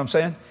going, you know what I'm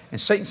saying? And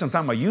Satan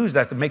sometimes will use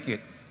that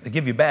to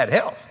give you bad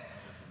health,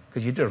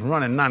 because you're just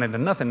running not into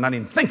nothing, not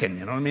even thinking,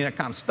 you know what I mean? That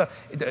kind of stuff.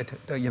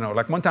 You know,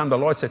 like one time the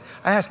Lord said,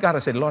 I asked God, I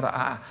said, Lord,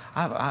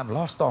 I've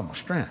lost all my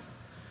strength.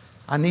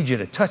 I need you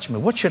to touch me.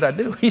 What should I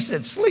do? He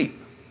said,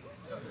 sleep.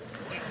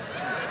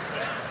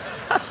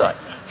 I thought,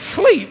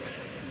 sleep?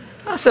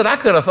 I said, I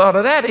could have thought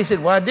of that. He said,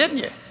 why didn't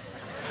you?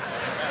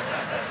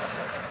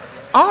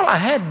 All I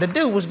had to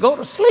do was go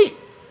to sleep.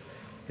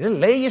 Just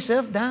lay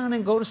yourself down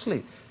and go to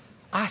sleep.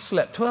 I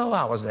slept 12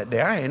 hours that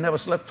day. I ain't never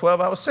slept 12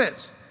 hours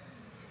since.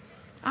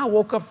 I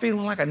woke up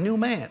feeling like a new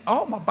man.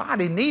 All my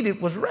body needed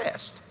was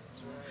rest.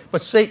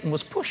 But Satan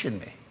was pushing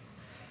me.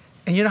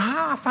 And you know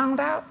how I found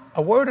out?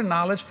 A word of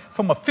knowledge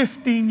from a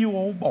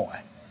 15-year-old boy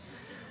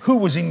who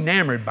was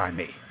enamored by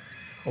me.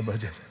 Oh,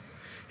 but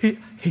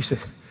he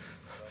said,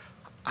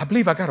 I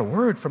believe I got a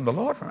word from the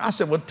Lord. I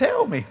said, well,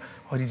 tell me.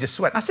 Oh, he just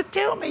sweat. I said,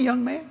 tell me,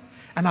 young man.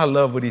 And I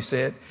love what he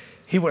said.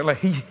 He went like,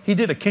 he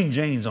did a King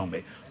James on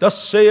me.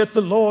 Thus saith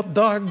the Lord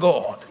thy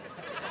God.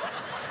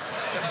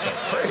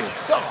 Praise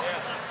God.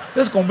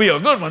 This is going to be a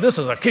good one. This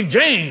is a King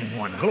James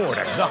one. Glory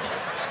to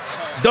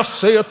God. Thus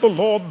saith the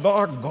Lord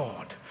thy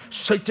God.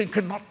 Satan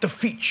cannot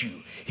defeat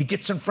you. He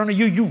gets in front of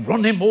you, you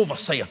run him over,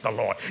 saith the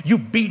Lord. You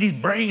beat his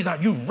brains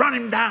out, you run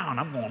him down.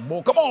 I'm going,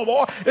 boy, come on,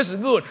 boy, this is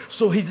good.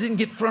 So he didn't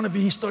get in front of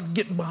you, he started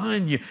getting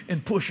behind you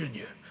and pushing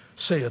you,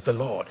 saith the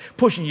Lord.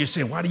 Pushing you,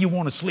 saying, why do you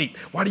want to sleep?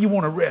 Why do you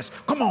want to rest?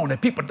 Come on, there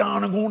people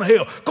down and going to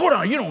hell. Go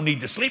down, you don't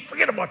need to sleep.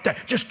 Forget about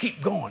that. Just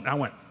keep going. I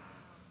went,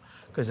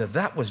 because if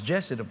that was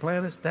Jesse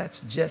Duplantis,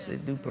 that's Jesse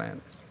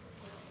Duplantis.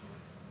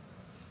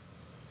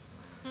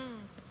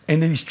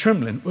 And then he's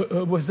trembling.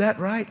 Was that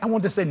right? I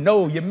wanted to say,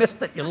 no, you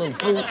missed it, you little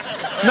fool.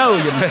 No,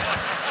 you missed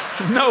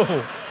it.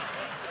 No.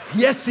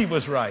 Yes, he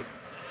was right.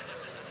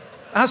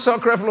 I saw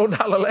Creflo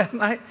Dollar last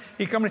night.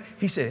 He come in.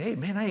 He said, hey,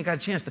 man, I ain't got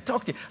a chance to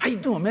talk to you. How you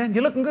doing, man? You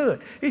looking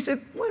good. He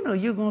said, when are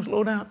you going to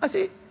slow down? I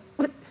said,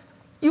 what?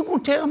 You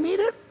going to tell me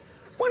that?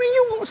 When are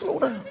you going to slow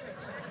down?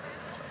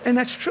 And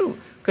that's true.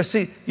 Because,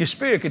 see, your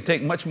spirit can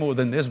take much more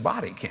than this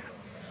body can.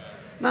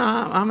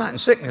 Now, I'm not in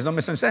sickness, don't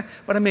misunderstand.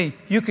 But I mean,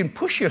 you can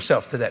push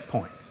yourself to that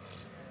point.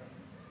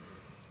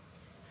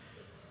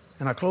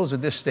 And I close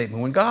with this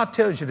statement. When God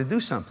tells you to do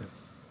something,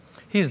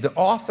 He's the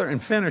author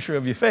and finisher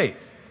of your faith,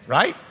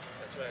 right?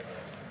 That's right.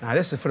 Now,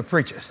 this is for the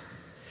preachers.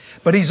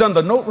 But He's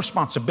under no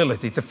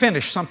responsibility to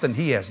finish something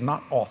He has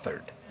not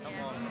authored.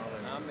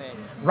 Amen.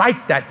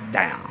 Write that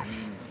down.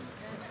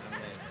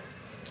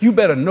 You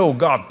better know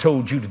God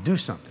told you to do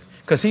something.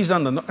 Because He's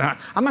under no,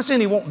 I'm not saying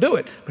He won't do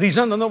it, but He's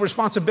under no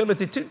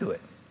responsibility to do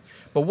it.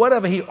 But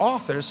whatever He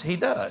authors, He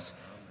does.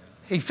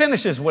 He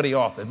finishes what He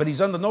authored, but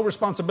He's under no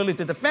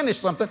responsibility to finish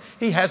something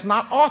He has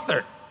not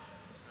authored.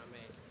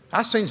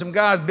 I've seen some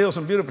guys build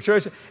some beautiful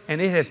churches,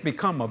 and it has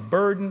become a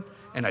burden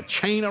and a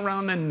chain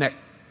around their neck.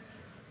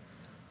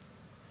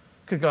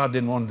 Because God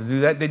didn't want them to do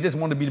that. They just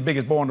wanted to be the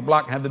biggest boy on the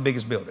block and have the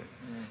biggest building.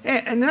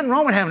 And nothing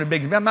wrong with having the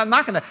biggest building. I'm not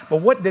knocking that.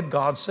 But what did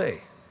God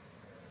say?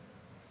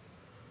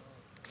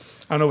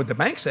 I know what the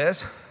bank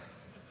says.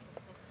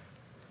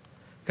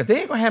 Because they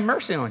ain't going to have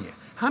mercy on you.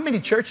 How many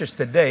churches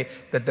today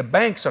that the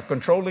banks are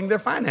controlling their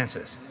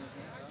finances?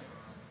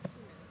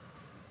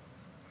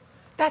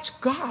 That's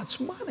God's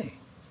money.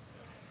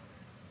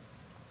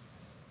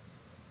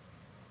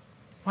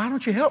 Why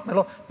don't you help me,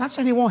 Lord? Not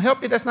saying He won't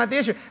help you. That's not the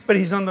issue. But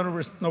He's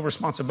under no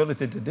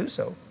responsibility to do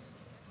so.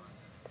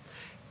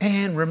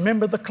 And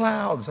remember the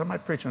clouds. I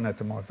might preach on that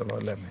tomorrow if the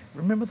Lord let me.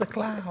 Remember the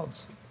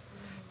clouds.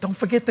 Don't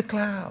forget the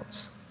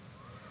clouds.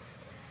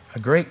 A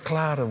great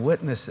cloud of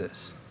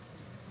witnesses.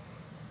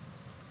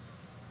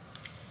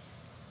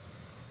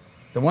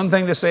 The one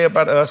thing they say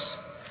about us,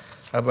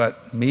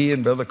 about me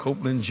and Brother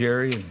Copeland,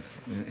 Jerry,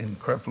 and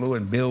Creflo,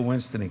 and Bill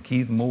Winston, and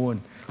Keith Moore,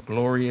 and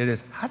Gloria,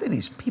 is how do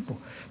these people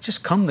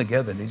just come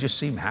together? They just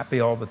seem happy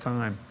all the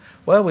time.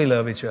 Well, we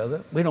love each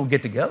other. We don't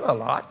get together a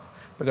lot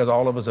because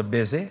all of us are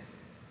busy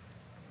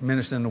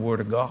ministering the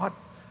Word of God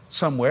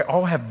somewhere.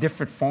 All have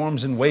different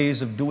forms and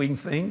ways of doing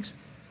things,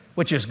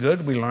 which is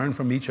good. We learn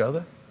from each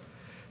other.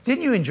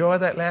 Didn't you enjoy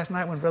that last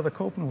night when Brother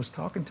Copeland was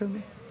talking to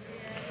me?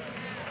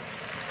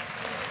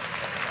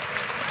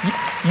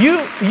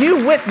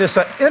 You witnessed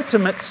an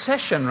intimate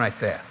session right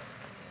there.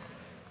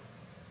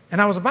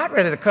 And I was about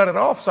ready to cut it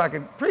off so I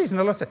could preach. And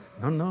the Lord said,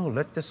 no,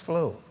 let this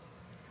flow.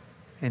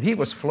 And He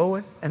was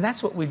flowing. And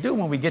that's what we do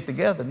when we get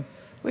together.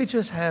 We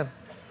just have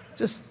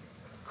just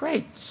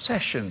great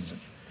sessions.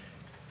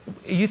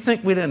 You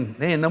think there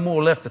ain't no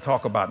more left to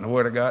talk about in the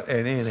Word of God?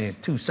 And in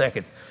 2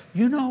 seconds,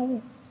 you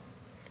know.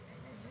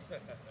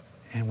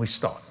 And we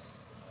start.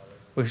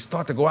 We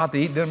start to go out to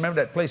eat dinner. Remember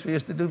that place we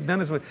used to do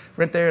dinners with?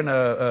 Right there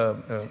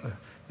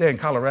in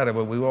Colorado,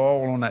 where we were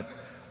all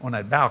on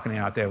that balcony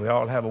out there. We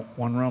all have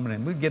one room, and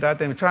then we'd get out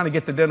there and we're trying to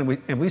get to dinner,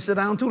 and we sit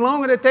down too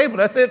long at that table.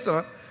 That's it,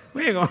 son.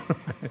 We ain't going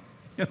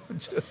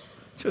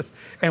to,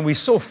 and we're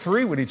so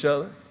free with each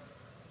other.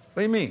 What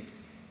do you mean?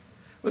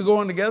 We're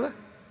going together.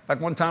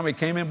 Like one time we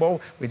came in, boy,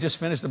 we just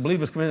finished the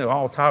Believers Community,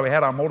 all tired. We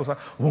had our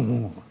motorcycle.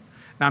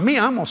 Now me,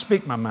 I'm going to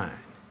speak my mind.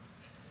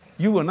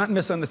 You will not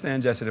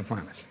misunderstand Jesse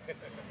Duplantis.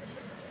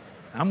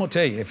 I'm going to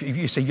tell you, if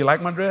you say, you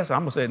like my dress?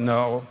 I'm going to say,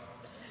 no.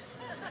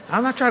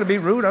 I'm not trying to be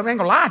rude. I ain't going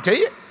to lie to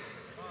you.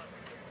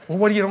 Well,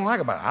 what do you don't like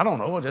about it? I don't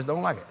know. I just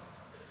don't like it.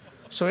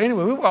 So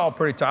anyway, we were all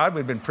pretty tired.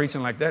 We'd been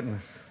preaching like that. And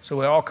so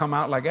we all come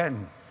out like that.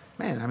 And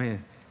man, I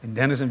mean, and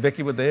Dennis and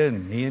Vicky were there,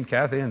 and me and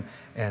Kathy,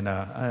 and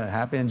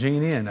Happy and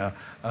Jeannie, and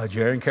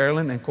Jerry and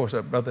Carolyn, and of course,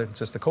 our brother and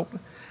sister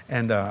Copeland.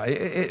 And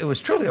it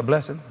was truly a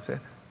blessing.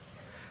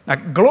 Now,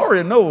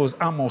 Gloria knows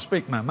I'm going to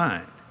speak my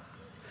mind.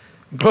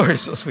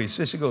 Gloria's so sweet.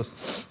 So she goes,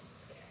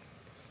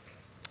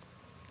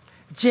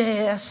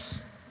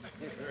 Jess.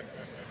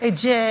 Hey,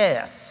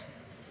 Jess.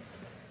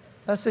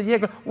 I said, yeah,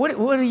 what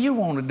do you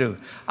want to do?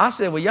 I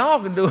said, well, y'all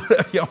can do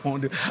whatever y'all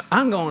want to do.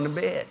 I'm going to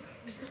bed.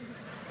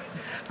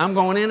 I'm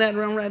going in that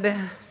room right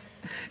there,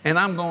 and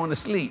I'm going to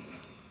sleep.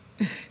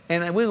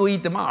 And we'll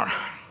eat tomorrow.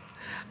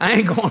 I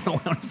ain't going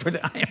nowhere.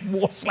 I ain't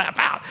more slap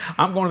out.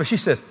 I'm going to, she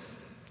says,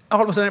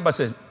 all of a sudden everybody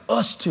says,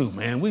 us too,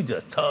 man, we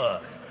just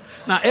tired.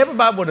 Now,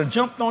 everybody would have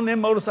jumped on their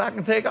motorcycle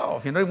and take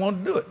off. You know, they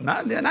wanted to do it.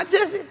 Not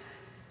Jesse.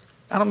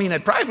 I don't mean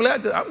that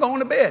privately. I'm going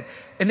to bed.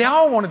 And they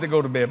all wanted to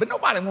go to bed, but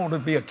nobody wanted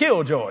to be a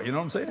killjoy. You know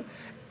what I'm saying?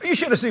 You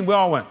should have seen we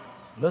all went,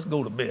 let's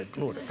go to bed.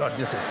 Glory to God.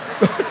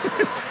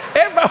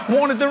 Everybody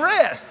wanted to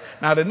rest.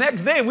 Now, the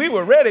next day, we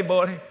were ready,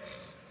 buddy.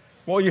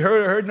 Boy, you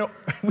heard no,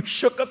 we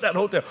shook up that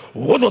hotel.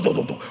 All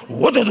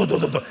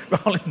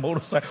in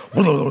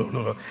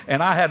motorcycle.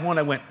 And I had one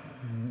that went,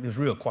 it was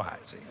real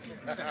quiet, see.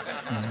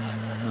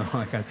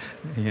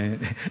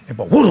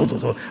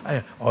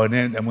 And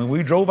then when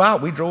we drove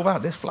out,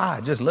 this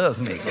fly just loves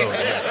me.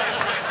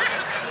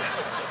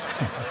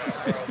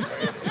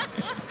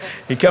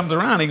 He comes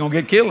around, he's going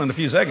to get killed in a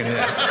few seconds.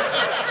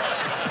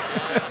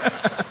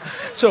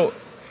 So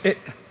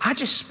I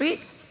just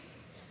speak.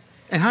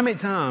 And how many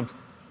times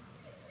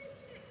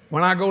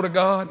when I go to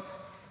God,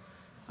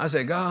 I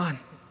say, God,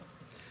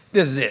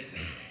 this is it.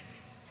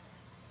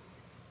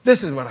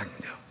 This is what I can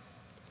do.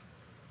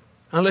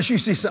 Unless you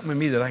see something in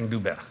me that I can do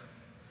better.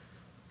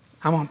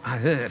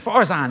 As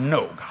far as I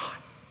know, God,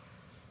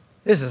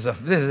 this is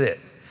it.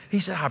 He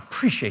said, I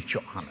appreciate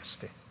your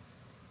honesty.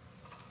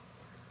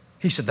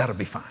 He said, that'll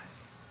be fine.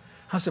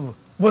 I said, well,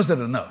 was it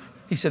enough?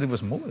 He said, it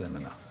was more than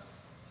enough.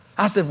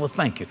 I said, well,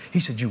 thank you. He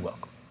said, you're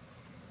welcome.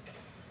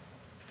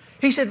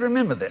 He said,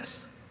 remember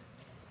this.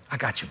 I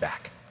got your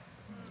back.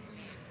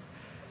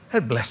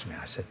 That blessed me.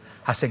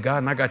 I said, God,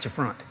 and I got your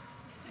front.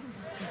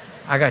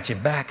 I got your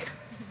back.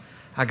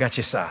 I got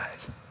your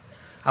sides.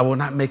 I will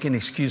not make an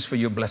excuse for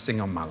your blessing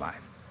on my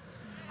life.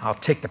 I'll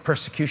take the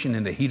persecution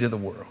in the heat of the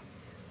world.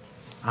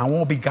 I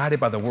won't be guided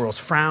by the world's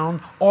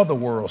frown or the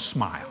world's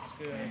smile.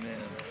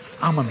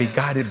 I'm going to be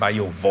guided by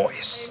your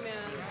voice.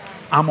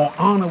 I'm going to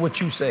honor what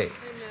you say.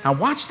 Now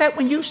watch that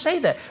when you say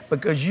that,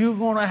 because you're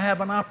going to have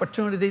an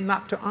opportunity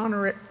not to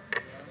honor it.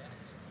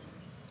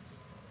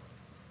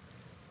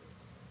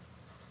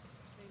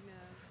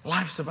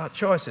 Life's about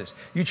choices.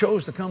 You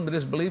chose to come to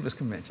this believers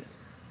convention.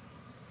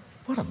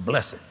 What a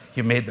blessing.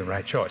 You made the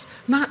right choice.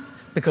 Not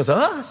because of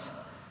us.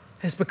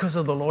 It's because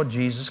of the Lord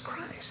Jesus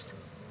Christ.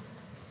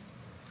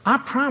 I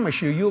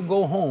promise you, you'll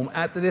go home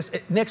after this.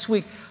 Next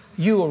week,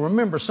 you'll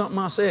remember something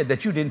I said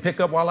that you didn't pick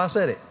up while I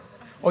said it.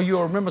 Or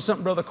you'll remember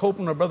something Brother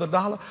Copeland or Brother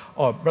Dollar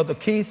or Brother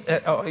Keith,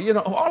 you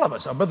know, all of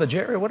us, or Brother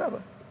Jerry or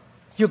whatever.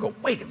 You'll go,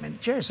 wait a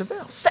minute, Jerry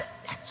Savelle said,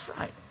 that's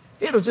right.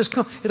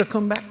 It'll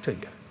come back to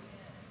you.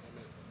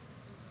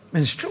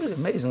 And it's truly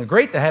amazing.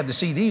 Great to have the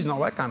CDs and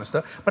all that kind of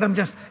stuff, but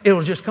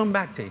it'll just come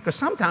back to you. Because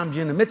sometimes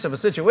you're in the midst of a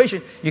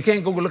situation, you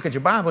can't go look at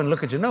your Bible and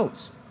look at your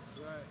notes.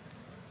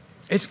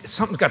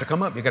 Something's got to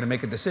come up. You've got to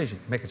make a decision,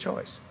 make a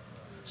choice.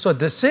 So a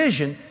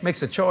decision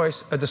makes a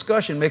choice. A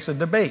discussion makes a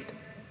debate.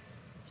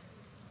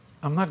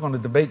 I'm not going to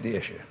debate the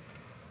issue.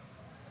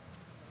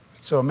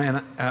 So,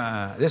 man,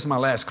 this is my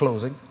last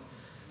closing.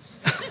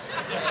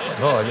 It's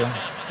hard, you know?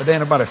 But there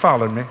ain't nobody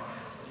following me.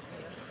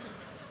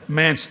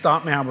 Man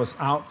stopped me. I was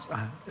out.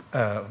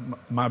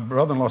 My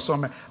brother-in-law saw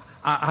me.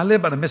 I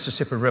live by the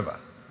Mississippi River.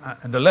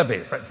 The levee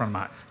right in front of my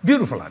house.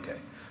 Beautiful out there.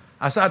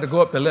 I decided to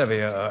go up the levee.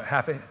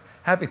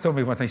 Happy told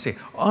me one thing. He said,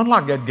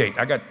 unlock that gate.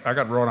 I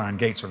got wrought iron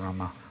gates around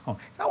my home.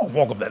 I want to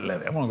walk up that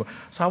levee. I want to go.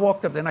 So I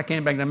walked up there and I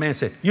came back and the man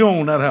said, you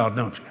own that house,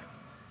 don't you?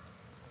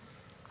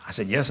 I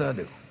said, yes, I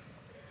do.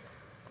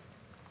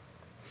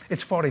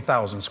 It's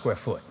 40,000 square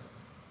foot.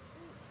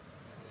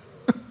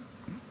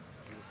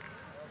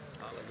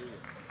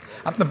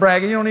 I'm not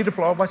bragging. You don't need to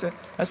applaud. I said,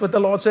 that's what the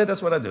Lord said.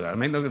 That's what I do. I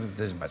make no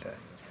decision about that.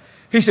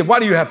 He said, why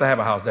do you have to have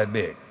a house that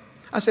big?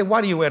 I said,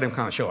 why do you wear them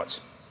kind of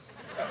shorts?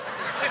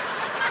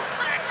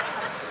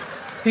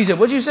 He said,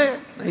 what'd you say?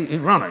 He's a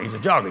runner. He's a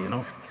jogger, you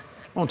know,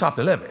 on top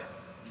of the levee.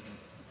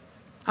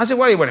 I said,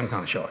 why do you wear them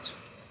kind of shorts?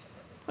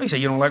 He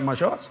said, you don't like my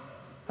shorts?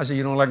 I said,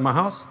 you don't like my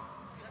house?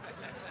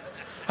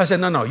 I said,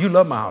 no, you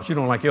love my house. You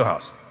don't like your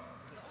house.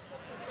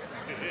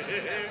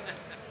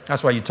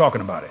 That's why you're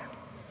talking about it.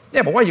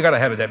 Yeah, but why you got to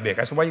have it that big?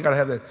 I said, why you got to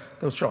have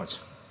those shorts?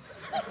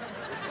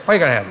 Why you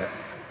got to have that?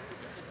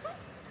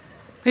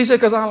 He said,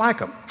 because I like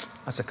them.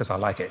 I said, because I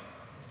like it.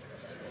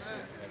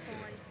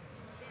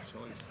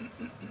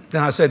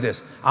 Then I said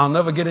this, I'll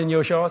never get in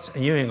your shorts,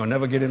 and you ain't going to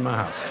never get in my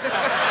house.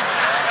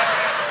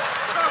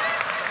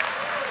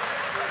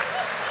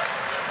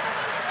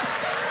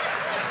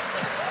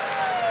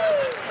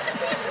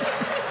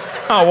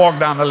 I walked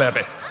down the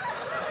levee.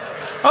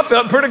 I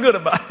felt pretty good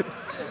about it.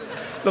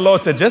 The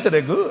Lord said, Jesse,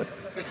 they're good.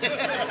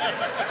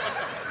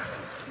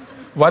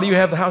 Why do you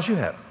have the house you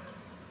have?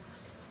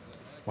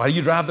 Why do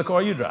you drive the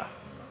car you drive?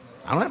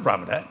 I don't have a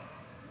problem with that.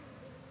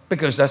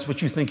 Because that's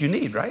what you think you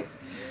need, right?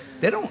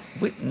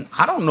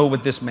 I don't know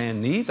what this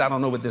man needs. I don't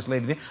know what this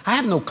lady needs. I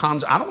have no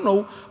cons. I don't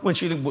know when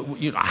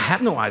I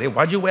have no idea.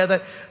 Why'd you wear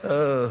that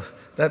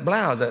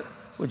blouse?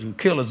 Would you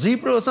kill a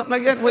zebra or something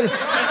like that?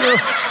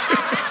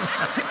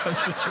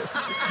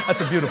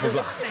 That's a beautiful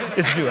blouse.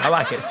 It's beautiful. I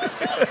like it.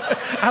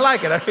 I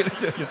like it. I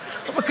really do.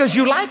 Because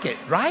you like it,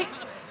 right?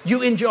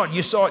 You enjoyed it.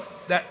 You saw it.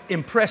 That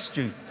impressed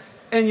you.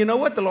 And you know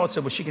what? The Lord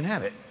said, well, she can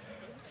have it.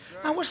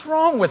 Now, what's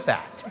wrong with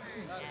that?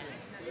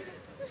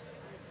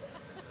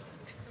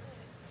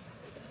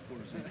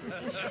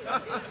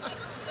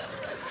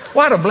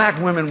 Why do black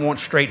women want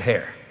straight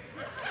hair?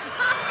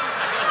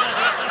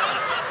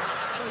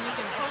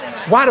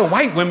 Why do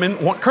white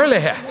women want curly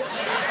hair?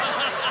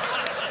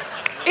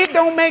 It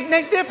don't make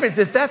no difference.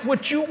 If that's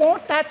what you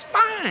want, that's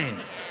fine.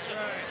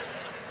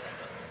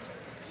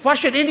 Why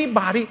should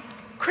anybody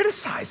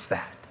criticize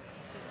that?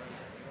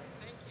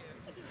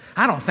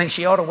 I don't think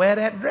she ought to wear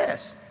that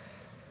dress.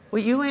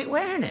 Well, you ain't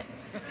wearing it.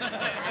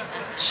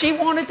 She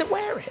wanted to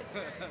wear it.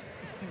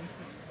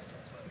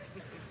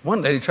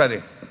 One lady tried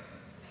to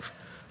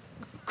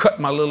cut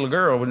my little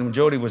girl when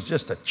Jody was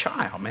just a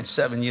child, man,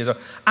 7 years old.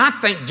 I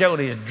think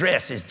Jody's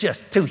dress is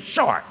just too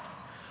short.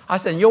 I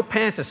said, your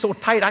pants are so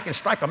tight I can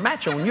strike a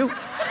match on you.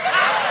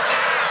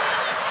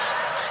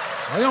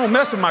 Well, you don't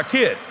mess with my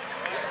kid.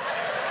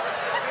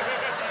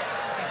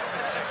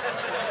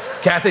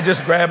 Kathy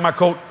just grabbed my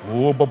coat.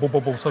 You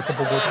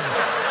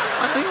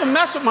don't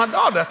mess with my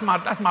daughter. That's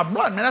my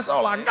blood, man. That's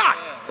all I got.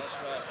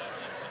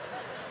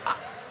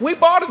 We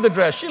bought her the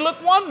dress. She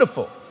looked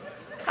wonderful.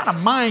 What kind of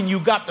mind you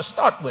got to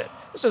start with?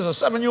 This is a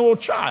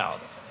 7-year-old child.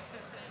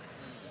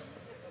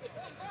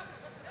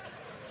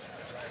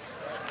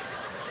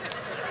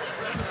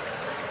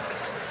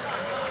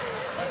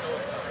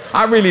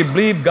 I really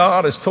believe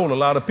God has told a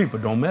lot of people,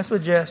 don't mess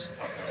with Jess.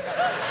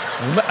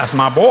 That's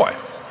my boy.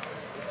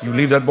 You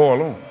leave that boy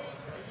alone.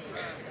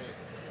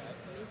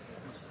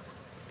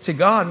 See,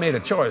 God made a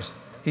choice.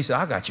 He said,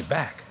 I got you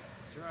back.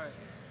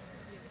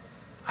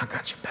 I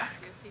got you back.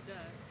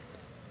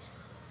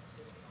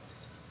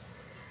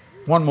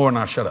 One more and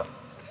I'll shut up.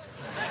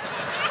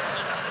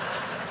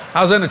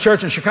 I was in a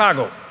church in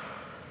Chicago.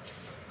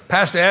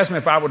 Pastor asked me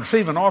if I would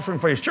receive an offering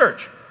for his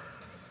church.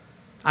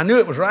 I knew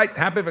it was right,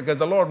 happy, because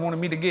the Lord wanted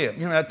me to give.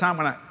 You know, that time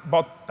when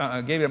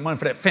I gave you money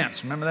for that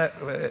fence. Remember that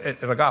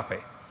at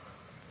Agape?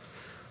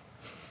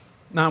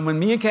 Now, when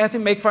me and Kathy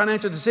make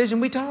financial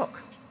decisions, we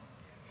talk.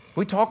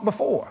 We talk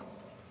before.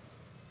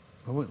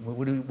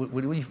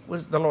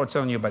 What's the Lord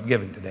telling you about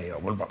giving today? Or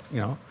what about, you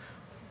know?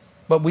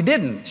 But we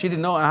didn't. She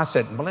didn't know. And I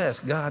said,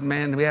 bless God,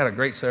 man, we had a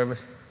great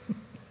service.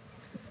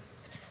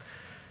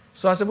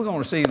 So I said, we're going to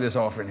receive this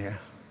offering here.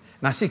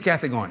 And I see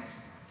Kathy going.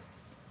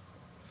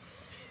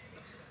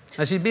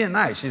 Now, she's being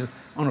nice. She's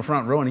on the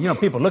front row, and, you know,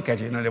 people look at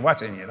you, you know, they're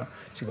watching, you know.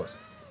 She goes.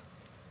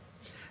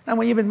 Now,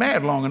 when you've been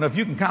married long enough,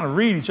 you can kind of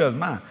read each other's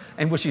mind.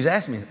 And what she's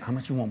asking me, how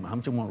much you want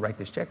to write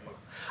this check for?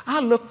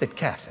 I looked at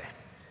Kathy.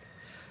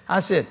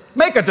 I said,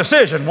 make a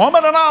decision,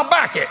 woman, and I'll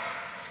back it.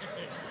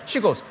 She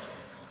goes,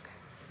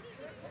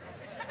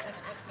 okay.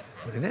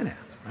 Put it in there,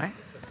 right?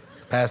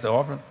 Pass the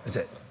offering. That's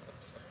it.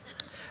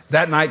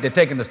 That night, they're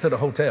taking us to the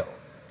hotel.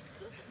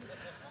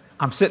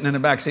 I'm sitting in the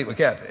back seat with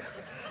Kathy.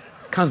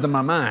 Comes to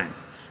my mind,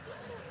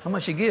 how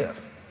much you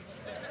give?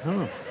 I don't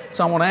know.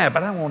 So I want to ask,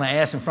 but I don't want to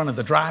ask in front of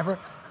the driver.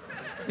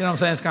 You know what I'm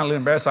saying? It's kind of a little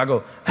embarrassing. I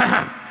go,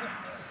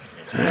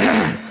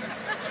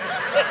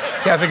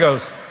 Kathy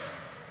goes.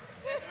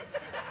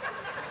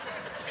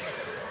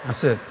 I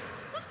said,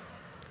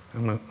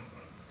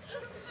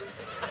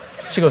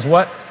 she goes,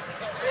 what?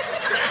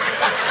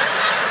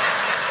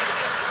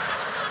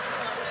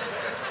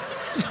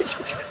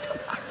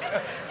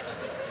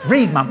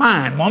 Read my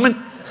mind, woman.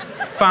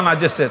 Finally, I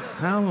just said,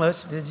 how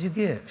much did you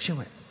give? She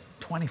went,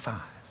 25.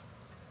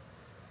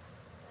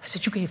 I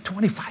said, you gave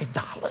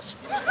 $25?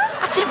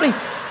 I can't believe.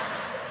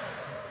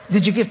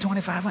 Did you give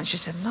 25? She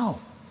said, no.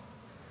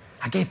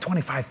 I gave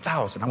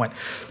 25,000. I went,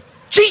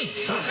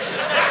 Jesus.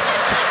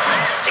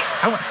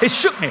 It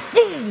shook me.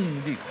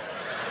 Boom.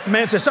 The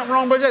man said, something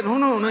wrong, Brother Jack?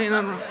 No, ain't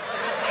nothing wrong.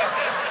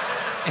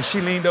 And she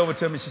leaned over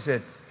to me. She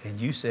said, and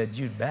you said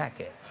you'd back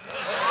it.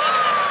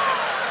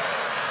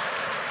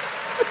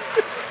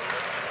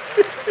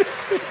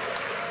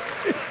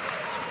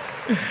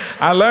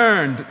 I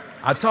learned.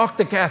 I talked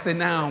to Kathy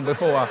now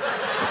before I...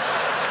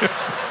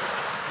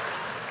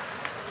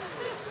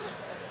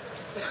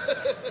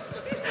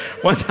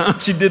 One time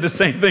she did the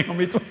same thing on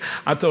me.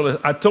 I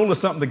told her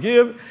something to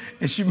give,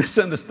 and she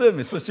misunderstood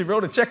me. So she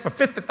wrote a check for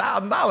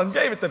 $50,000 and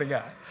gave it to the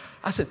guy.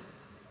 I said,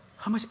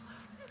 how much?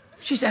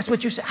 She said, that's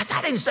what you said. I said,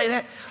 I didn't say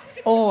that.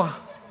 Oh,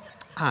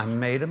 I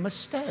made a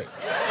mistake.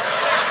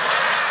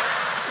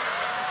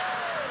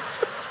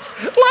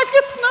 Like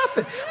it's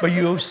nothing. But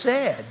you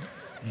said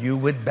you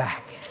would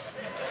back it.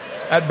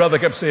 That brother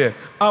kept saying,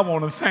 I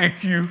want to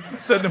thank you. I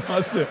said to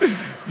myself,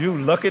 you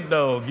lucky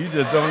dog. You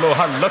just don't know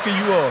how lucky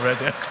you are right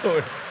there.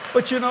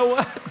 But you know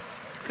what?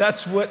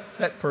 That's what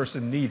that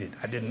person needed.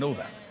 I didn't know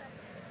that.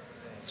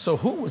 So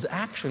who was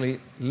actually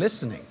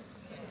listening?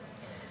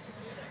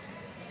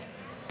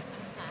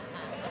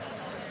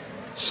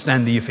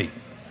 Stand to your feet.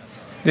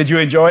 Did you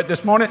enjoy it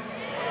this morning?